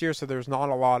last year, so there's not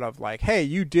a lot of hey,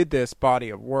 you did this body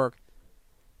of work.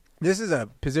 This is a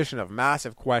position of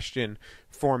massive question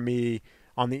for me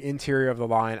on the interior of the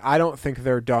line. I don't think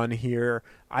they're done here.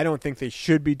 I don't think they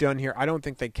should be done here. I don't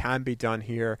think they can be done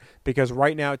here because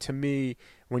right now, to me,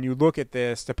 when you look at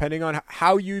this, depending on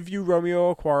how you view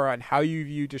Romeo Okwara and how you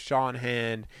view Deshaun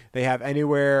Hand, they have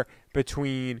anywhere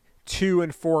between 2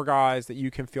 and 4 guys that you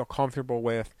can feel comfortable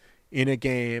with in a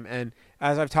game. And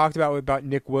as I've talked about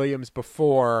Nick Williams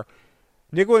before,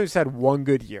 Nick Williams had 1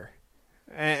 good year.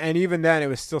 And even then, it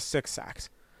was still 6 sacks.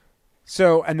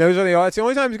 So, and it's the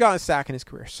only time he's gotten a sack in his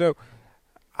career. So,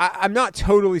 I'm not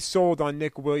totally sold on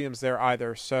Nick Williams there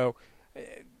either. So,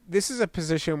 this is a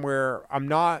position where I'm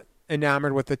not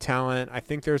enamored with the talent. I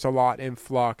think there's a lot in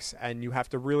flux, and you have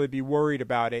to really be worried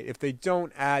about it if they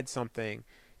don't add something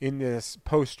in this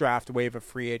post-draft wave of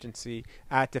free agency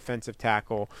at defensive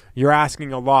tackle. You're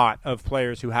asking a lot of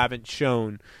players who haven't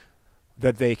shown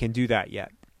that they can do that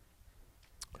yet.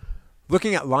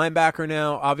 Looking at linebacker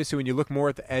now, obviously when you look more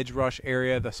at the edge rush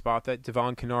area, the spot that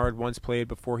Devon Kennard once played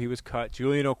before he was cut,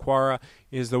 Julian Okwara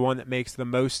is the one that makes the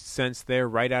most sense there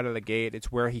right out of the gate. It's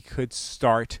where he could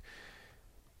start,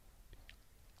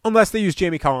 unless they use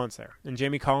Jamie Collins there. And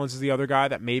Jamie Collins is the other guy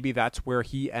that maybe that's where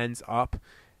he ends up.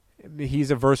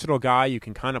 He's a versatile guy. You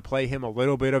can kind of play him a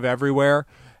little bit of everywhere.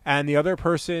 And the other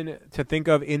person to think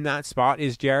of in that spot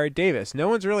is Jared Davis. No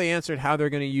one's really answered how they're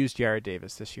going to use Jared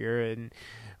Davis this year. And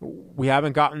we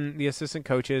haven't gotten the assistant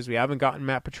coaches. We haven't gotten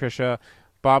Matt Patricia.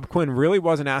 Bob Quinn really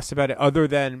wasn't asked about it other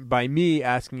than by me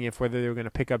asking if whether they were going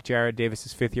to pick up Jared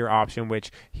Davis's 5th-year option, which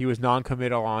he was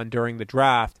non-committal on during the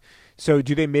draft. So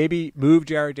do they maybe move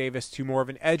Jared Davis to more of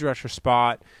an edge rusher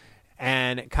spot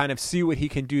and kind of see what he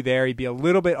can do there? He'd be a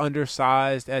little bit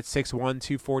undersized at 6'1",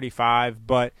 245,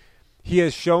 but he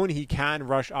has shown he can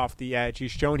rush off the edge.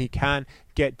 He's shown he can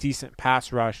get decent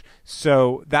pass rush.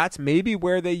 So that's maybe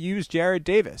where they use Jared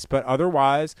Davis. But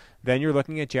otherwise, then you're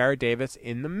looking at Jared Davis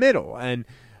in the middle. And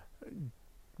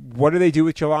what do they do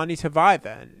with Jelani Tavai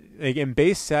then? In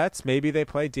base sets, maybe they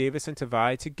play Davis and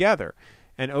Tavai together.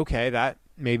 And okay, that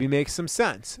maybe makes some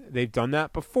sense. They've done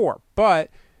that before.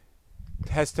 But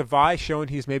has Tavai shown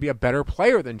he's maybe a better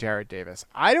player than Jared Davis?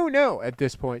 I don't know at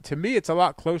this point. To me, it's a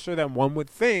lot closer than one would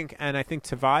think, and I think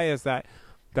Tavai is that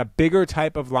bigger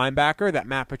type of linebacker that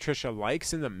Matt Patricia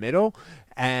likes in the middle,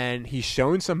 and he's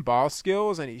shown some ball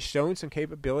skills, and he's shown some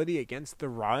capability against the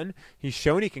run. He's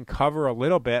shown he can cover a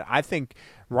little bit. I think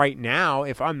right now,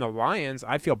 if I'm the Lions,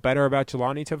 I feel better about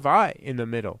Jelani Tavai in the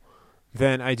middle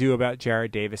than I do about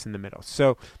Jared Davis in the middle.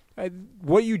 So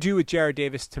what you do with Jared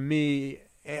Davis, to me,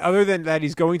 other than that,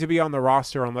 he's going to be on the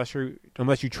roster unless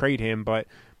you trade him. But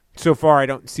so far, I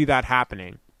don't see that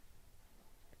happening.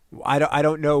 I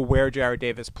don't know where Jared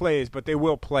Davis plays, but they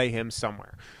will play him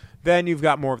somewhere. Then you've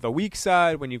got more of the weak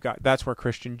side that's where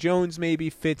Christian Jones maybe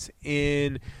fits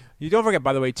in. You don't forget,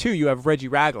 by the way, too, you have Reggie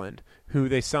Ragland, who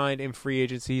they signed in free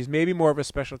agency. He's maybe more of a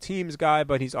special teams guy,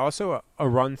 but he's also a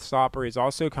run stopper. He's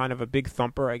also kind of a big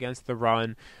thumper against the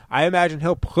run. I imagine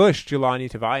he'll push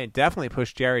Jelani Tavai and definitely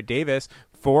push Jarrad Davis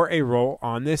for a role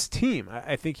on this team.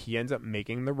 I think he ends up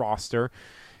making the roster,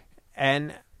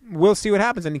 and we'll see what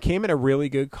happens. And he came at a really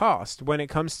good cost. When it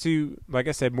comes to, like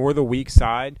I said, more the weak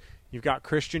side, you've got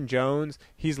Christian Jones.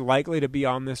 He's likely to be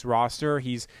on this roster.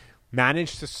 He's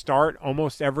managed to start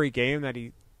almost every game that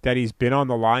he's been on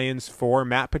the Lions for.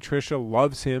 Matt Patricia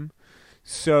loves him.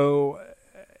 So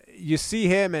you see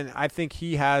him, and I think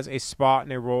he has a spot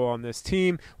and a role on this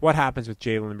team. What happens with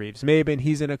Jalen Reeves-Maybin?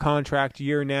 He's in a contract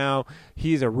year now.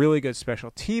 He's a really good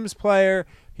special teams player.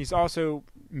 He's also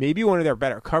maybe one of their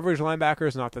better coverage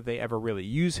linebackers, not that they ever really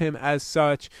use him as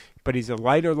such, but he's a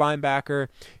lighter linebacker.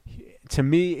 To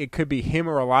me, it could be him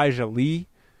or Elijah Lee,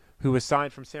 who was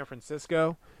signed from San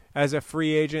Francisco as a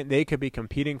free agent. They could be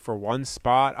competing for one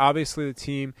spot. Obviously, the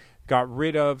team got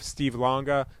rid of Steve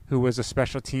Longa, who was a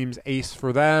special teams ace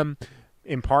for them,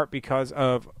 in part because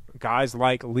of guys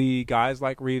like Lee, guys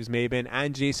like Reeves-Maybin,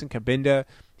 and Jason Kabinda,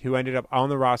 who ended up on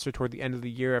the roster toward the end of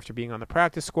the year after being on the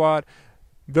practice squad.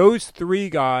 Those three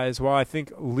guys, while I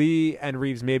think Lee and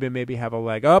Reeves-Maybin maybe have a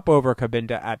leg up over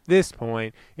Kabinda at this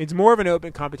point, it's more of an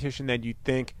open competition than you'd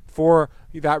think for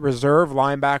that reserve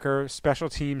linebacker, special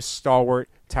teams stalwart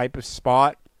type of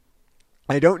spot.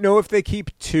 I don't know if they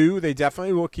keep two. They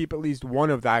definitely will keep at least one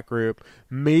of that group.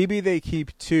 Maybe they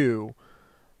keep two.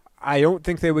 I don't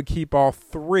think they would keep all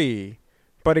three.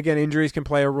 But again, injuries can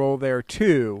play a role there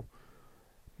too.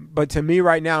 But to me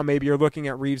right now, maybe you're looking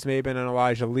at Reeves-Maybin and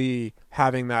Elijah Lee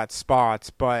having that spot.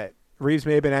 But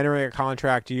Reeves-Maybin entering a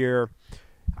contract year,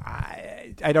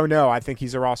 I don't know. I think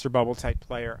he's a roster bubble type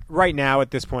player right now at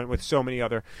this point, with so many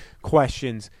other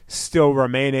questions still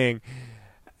remaining.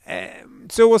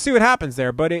 So we'll see what happens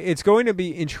there. But it's going to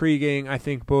be intriguing, I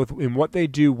think, both in what they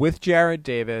do with Jarrad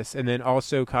Davis and then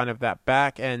also kind of that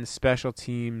back-end special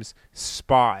teams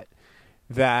spot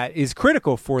that is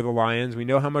critical for the Lions. We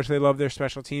know how much they love their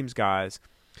special teams guys,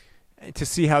 to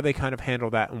see how they kind of handle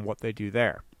that and what they do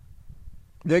there.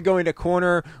 They're going to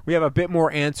corner. We have a bit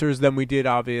more answers than we did,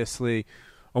 obviously,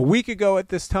 a week ago at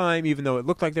this time, even though it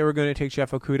looked like they were going to take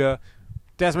Jeff Okudah.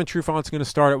 Desmond Trufant's going to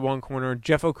start at one corner.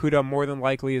 Jeff Okudah more than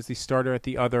likely is the starter at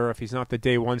the other. If he's not the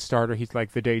day one starter, he's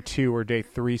like the day two or day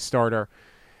three starter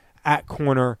at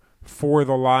corner for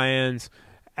the Lions.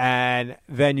 And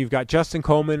then you've got Justin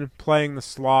Coleman playing the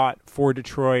slot for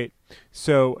Detroit.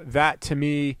 So that, to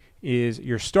me, is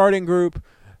your starting group.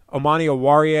 Omani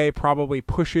Oruwariye probably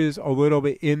pushes a little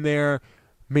bit in there,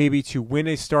 maybe to win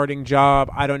a starting job.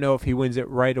 I don't know if he wins it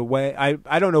right away.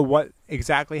 I don't know what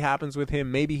exactly happens with him.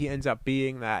 Maybe he ends up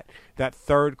being that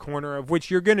third corner, of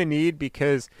which you're going to need,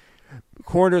 because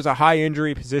corner is a high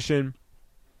injury position.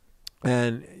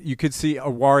 And you could see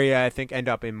Oruwariye, I think, end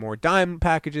up in more dime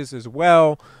packages as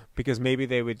well, because maybe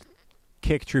they would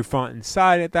kick Trufant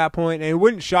inside at that point. And it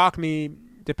wouldn't shock me,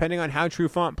 depending on how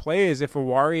Trufant plays, if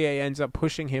Oruwariye ends up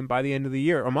pushing him by the end of the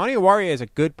year. Omani Oruwariye is a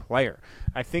good player.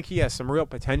 I think he has some real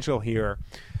potential here.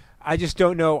 I just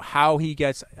don't know how he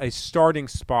gets a starting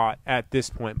spot at this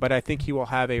point, but I think he will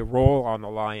have a role on the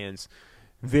Lions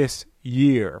this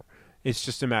year. It's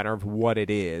just a matter of what it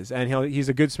is. And he's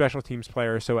a good special teams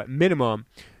player, so at minimum,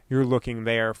 you're looking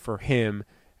there for him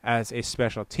as a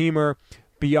special teamer.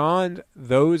 Beyond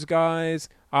those guys,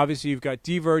 obviously you've got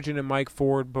D. Virgin and Mike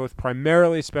Ford, both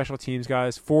primarily special teams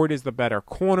guys. Ford is the better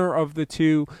corner of the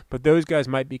two, but those guys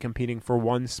might be competing for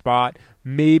one spot,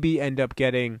 maybe end up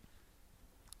getting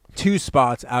two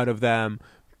spots out of them.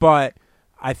 But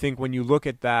I think when you look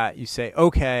at that, you say,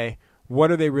 okay, what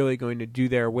are they really going to do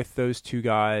there with those two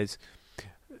guys?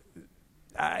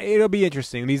 It'll be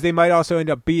interesting. They might also end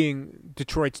up being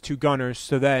Detroit's two gunners,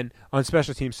 so then on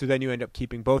special teams, so then you end up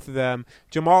keeping both of them.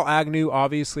 Jamal Agnew,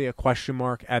 obviously a question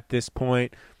mark at this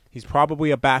point. He's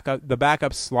probably the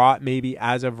backup slot maybe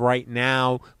as of right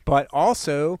now, but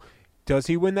also, does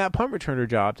he win that punt returner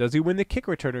job? Does he win the kick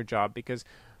returner job? Because,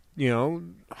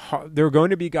 there are going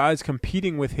to be guys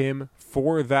competing with him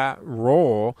for that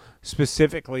role,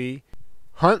 specifically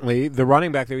Huntley, the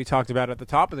running back that we talked about at the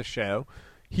top of the show.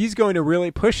 He's going to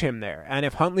really push him there. And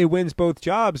if Huntley wins both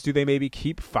jobs, do they maybe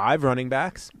keep 5 running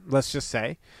backs, let's just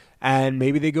say, and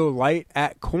maybe they go light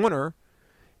at corner,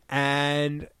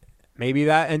 and maybe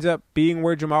that ends up being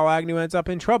where Jamal Agnew ends up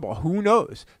in trouble. Who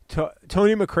knows?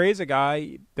 Tony McRae's a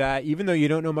guy that, even though you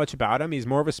don't know much about him, he's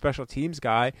more of a special teams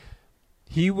guy.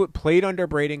 He played under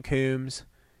Braden Coombs.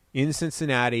 in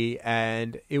Cincinnati,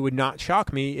 and it would not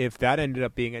shock me if that ended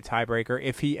up being a tiebreaker,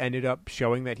 if he ended up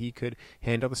showing that he could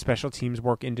handle the special teams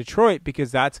work in Detroit,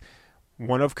 because that's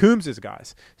one of Coombs'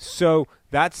 guys. So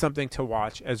that's something to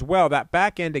watch as well. That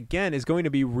back end, again, is going to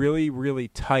be really, really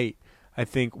tight, I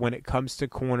think, when it comes to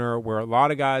corner, where a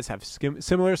lot of guys have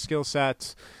similar skill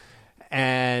sets,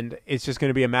 and it's just going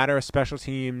to be a matter of special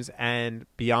teams and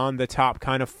beyond the top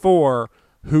kind of four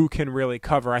who can really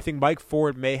cover. I think Mike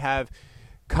Ford may have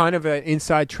kind of an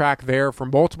inside track there for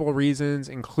multiple reasons,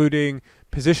 including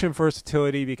position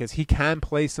versatility, because he can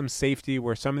play some safety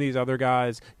where some of these other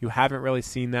guys, you haven't really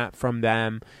seen that from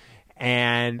them.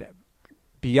 And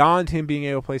beyond him being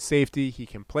able to play safety, he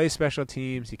can play special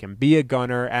teams, he can be a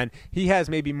gunner, and he has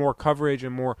maybe more coverage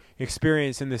and more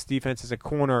experience in this defense as a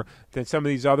corner than some of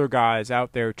these other guys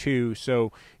out there too.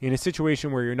 So in a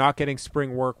situation where you're not getting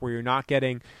spring work, where you're not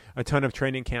getting a ton of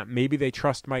training camp, maybe they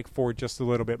trust Mike Ford just a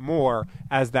little bit more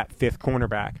as that fifth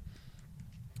cornerback.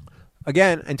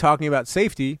 Again, and talking about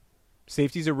safety's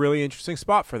a really interesting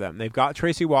spot for them. They've got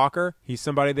Tracy Walker. He's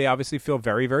somebody they obviously feel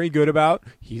very, very good about.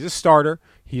 He's a starter.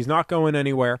 He's not going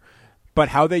anywhere. But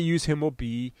how they use him will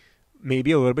be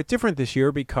maybe a little bit different this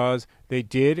year, because they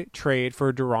did trade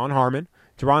for Duron Harmon.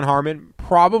 Duron Harmon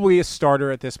probably a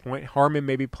starter at this point. Harmon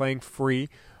may be playing free.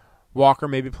 Walker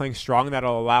may be playing strong.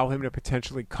 That'll allow him to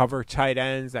potentially cover tight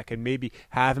ends. That can maybe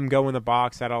have him go in the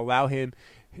box. That'll allow him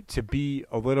to be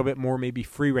a little bit more maybe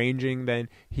free-ranging than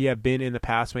he had been in the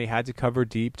past when he had to cover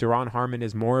deep. Duron Harmon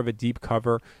is more of a deep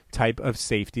cover type of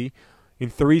safety. In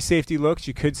 3 safety looks,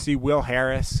 you could see Will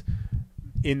Harris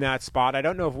in that spot. I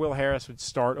don't know if Will Harris would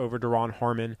start over Duron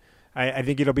Harmon. I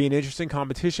think it'll be an interesting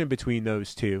competition between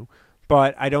those two,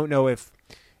 but I don't know if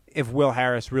Will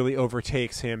Harris really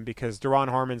overtakes him, because Duron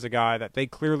Harmon's a guy that they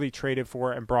clearly traded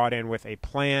for and brought in with a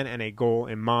plan and a goal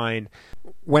in mind.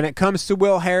 When it comes to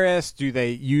Will Harris, do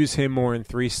they use him more in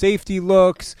 3 safety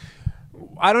looks?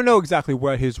 I don't know exactly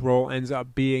what his role ends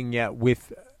up being yet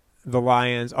with the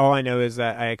Lions. All I know is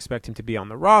that I expect him to be on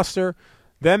the roster.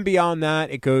 Then beyond that,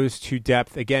 it goes to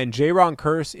depth. Again, Jaron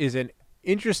Kearse is an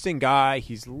interesting guy.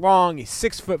 He's long. He's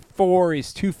 6'4".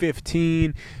 He's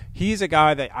 215. He's a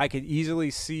guy that I could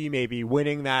easily see maybe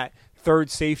winning that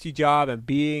third safety job and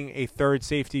being a third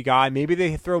safety guy. Maybe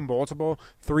they throw multiple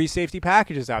 3 safety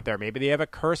packages out there. Maybe they have a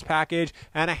Kearse package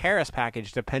and a Harris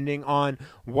package, depending on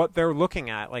what they're looking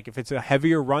at. Like if it's a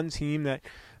heavier run team that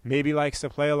maybe likes to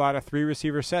play a lot of 3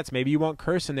 receiver sets, maybe you want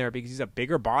Kearse in there because he's a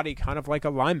bigger body, kind of like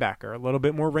a linebacker, a little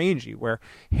bit more rangy, where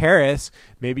Harris,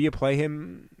 maybe you play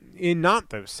him in not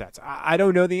those sets. I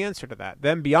don't know the answer to that.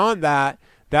 Then beyond that,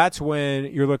 that's when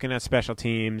you're looking at special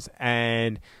teams.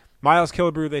 And Miles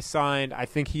Killebrew they signed. I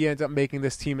think he ends up making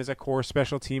this team as a core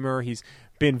special teamer. He's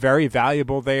been very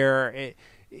valuable there.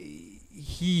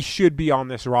 He should be on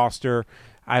this roster,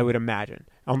 I would imagine,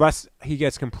 unless he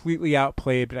gets completely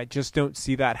outplayed, but I just don't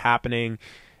see that happening.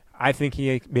 I think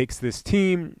he makes this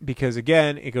team because,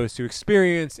 again, it goes to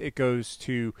experience. It goes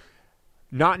to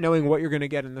not knowing what you're going to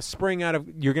get in the spring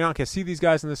you're not going to see these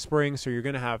guys in the spring, so you're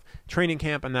going to have training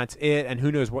camp and that's it, and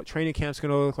who knows what training camp's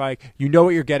going to look like. You know what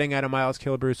you're getting out of Miles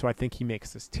Killebrew, so I think he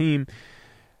makes this team.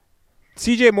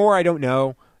 CJ Moore, I don't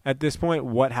know at this point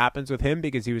what happens with him,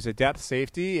 because he was a depth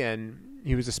safety and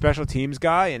he was a special teams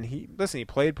guy, and he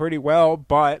played pretty well,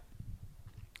 but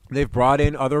they've brought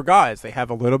in other guys. They have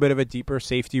a little bit of a deeper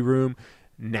safety room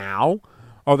now,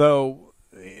 although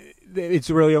it's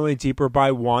really only deeper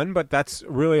by 1, but that's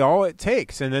really all it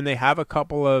takes. And then they have a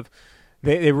couple of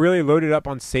they really loaded up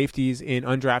on safeties in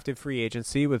undrafted free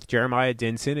agency with Jeremiah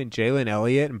Dinson and Jalen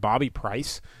Elliott and Bobby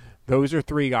Price. Those are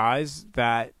 3 guys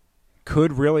that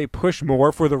could really push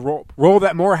Moore for the role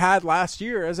that Moore had last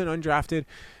year as an undrafted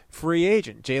free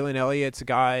agent. Jalen Elliott's a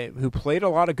guy who played a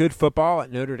lot of good football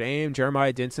at Notre Dame.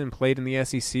 Jeremiah Dinson played in the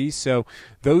SEC. So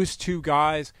those 2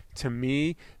 guys, to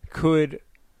me, could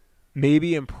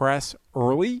maybe impress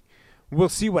early. We'll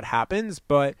see what happens,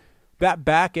 but that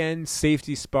back-end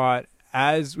safety spot,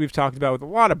 as we've talked about with a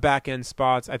lot of back-end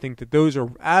spots, I think that those are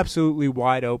absolutely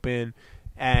wide open.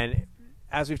 And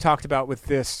as we've talked about with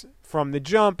this from the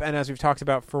jump, and as we've talked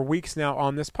about for weeks now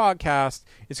on this podcast,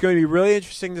 it's going to be really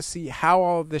interesting to see how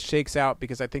all of this shakes out,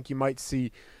 because I think you might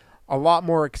see a lot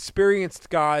more experienced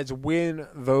guys win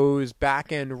those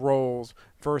back-end roles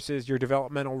versus your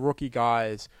developmental rookie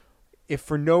guys, if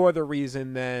for no other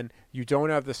reason than you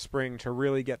don't have the spring to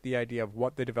really get the idea of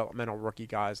what the developmental rookie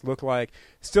guys look like.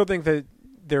 Still think that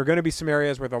there are going to be some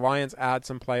areas where the Lions add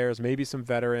some players, maybe some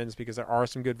veterans, because there are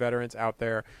some good veterans out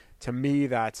there. To me,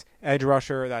 that's edge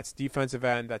rusher, that's defensive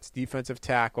end, that's defensive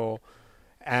tackle,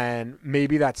 and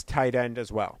maybe that's tight end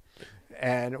as well.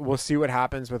 And we'll see what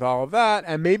happens with all of that.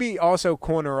 And maybe also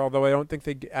corner, although I don't think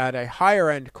they add a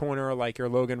higher-end corner like your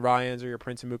Logan Ryans or your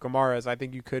Prince Amukamara's. I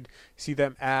think you could see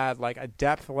them add like a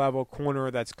depth-level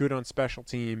corner that's good on special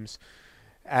teams.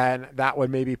 And that would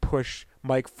maybe push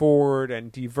Mike Ford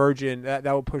and Divergent. That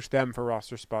would push them for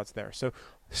roster spots there. So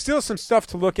still some stuff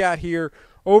to look at here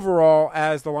overall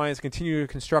as the Lions continue to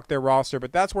construct their roster.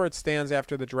 But that's where it stands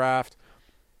after the draft.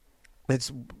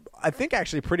 It's, I think,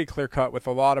 actually pretty clear-cut with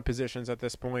a lot of positions at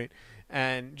this point,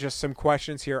 and just some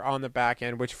questions here on the back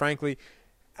end, which, frankly,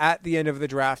 at the end of the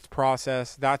draft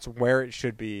process, that's where it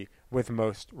should be with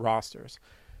most rosters.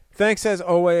 Thanks, as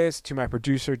always, to my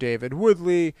producer, David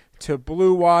Woodley, to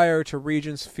Blue Wire, to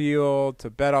Regents Field, to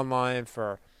BetOnline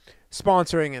for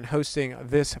sponsoring and hosting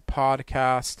this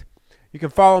podcast. You can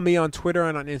follow me on Twitter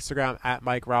and on Instagram at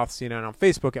Mike Rothstein and on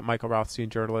Facebook at Michael Rothstein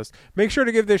Journalist. Make sure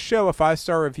to give this show a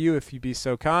 5-star review if you'd be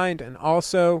so kind. And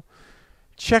also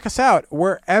check us out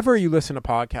wherever you listen to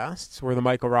podcasts. We're the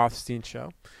Michael Rothstein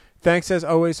Show. Thanks as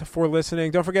always for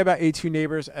listening. Don't forget about A2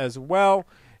 Neighbors as well.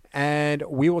 And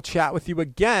we will chat with you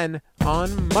again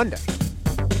on Monday.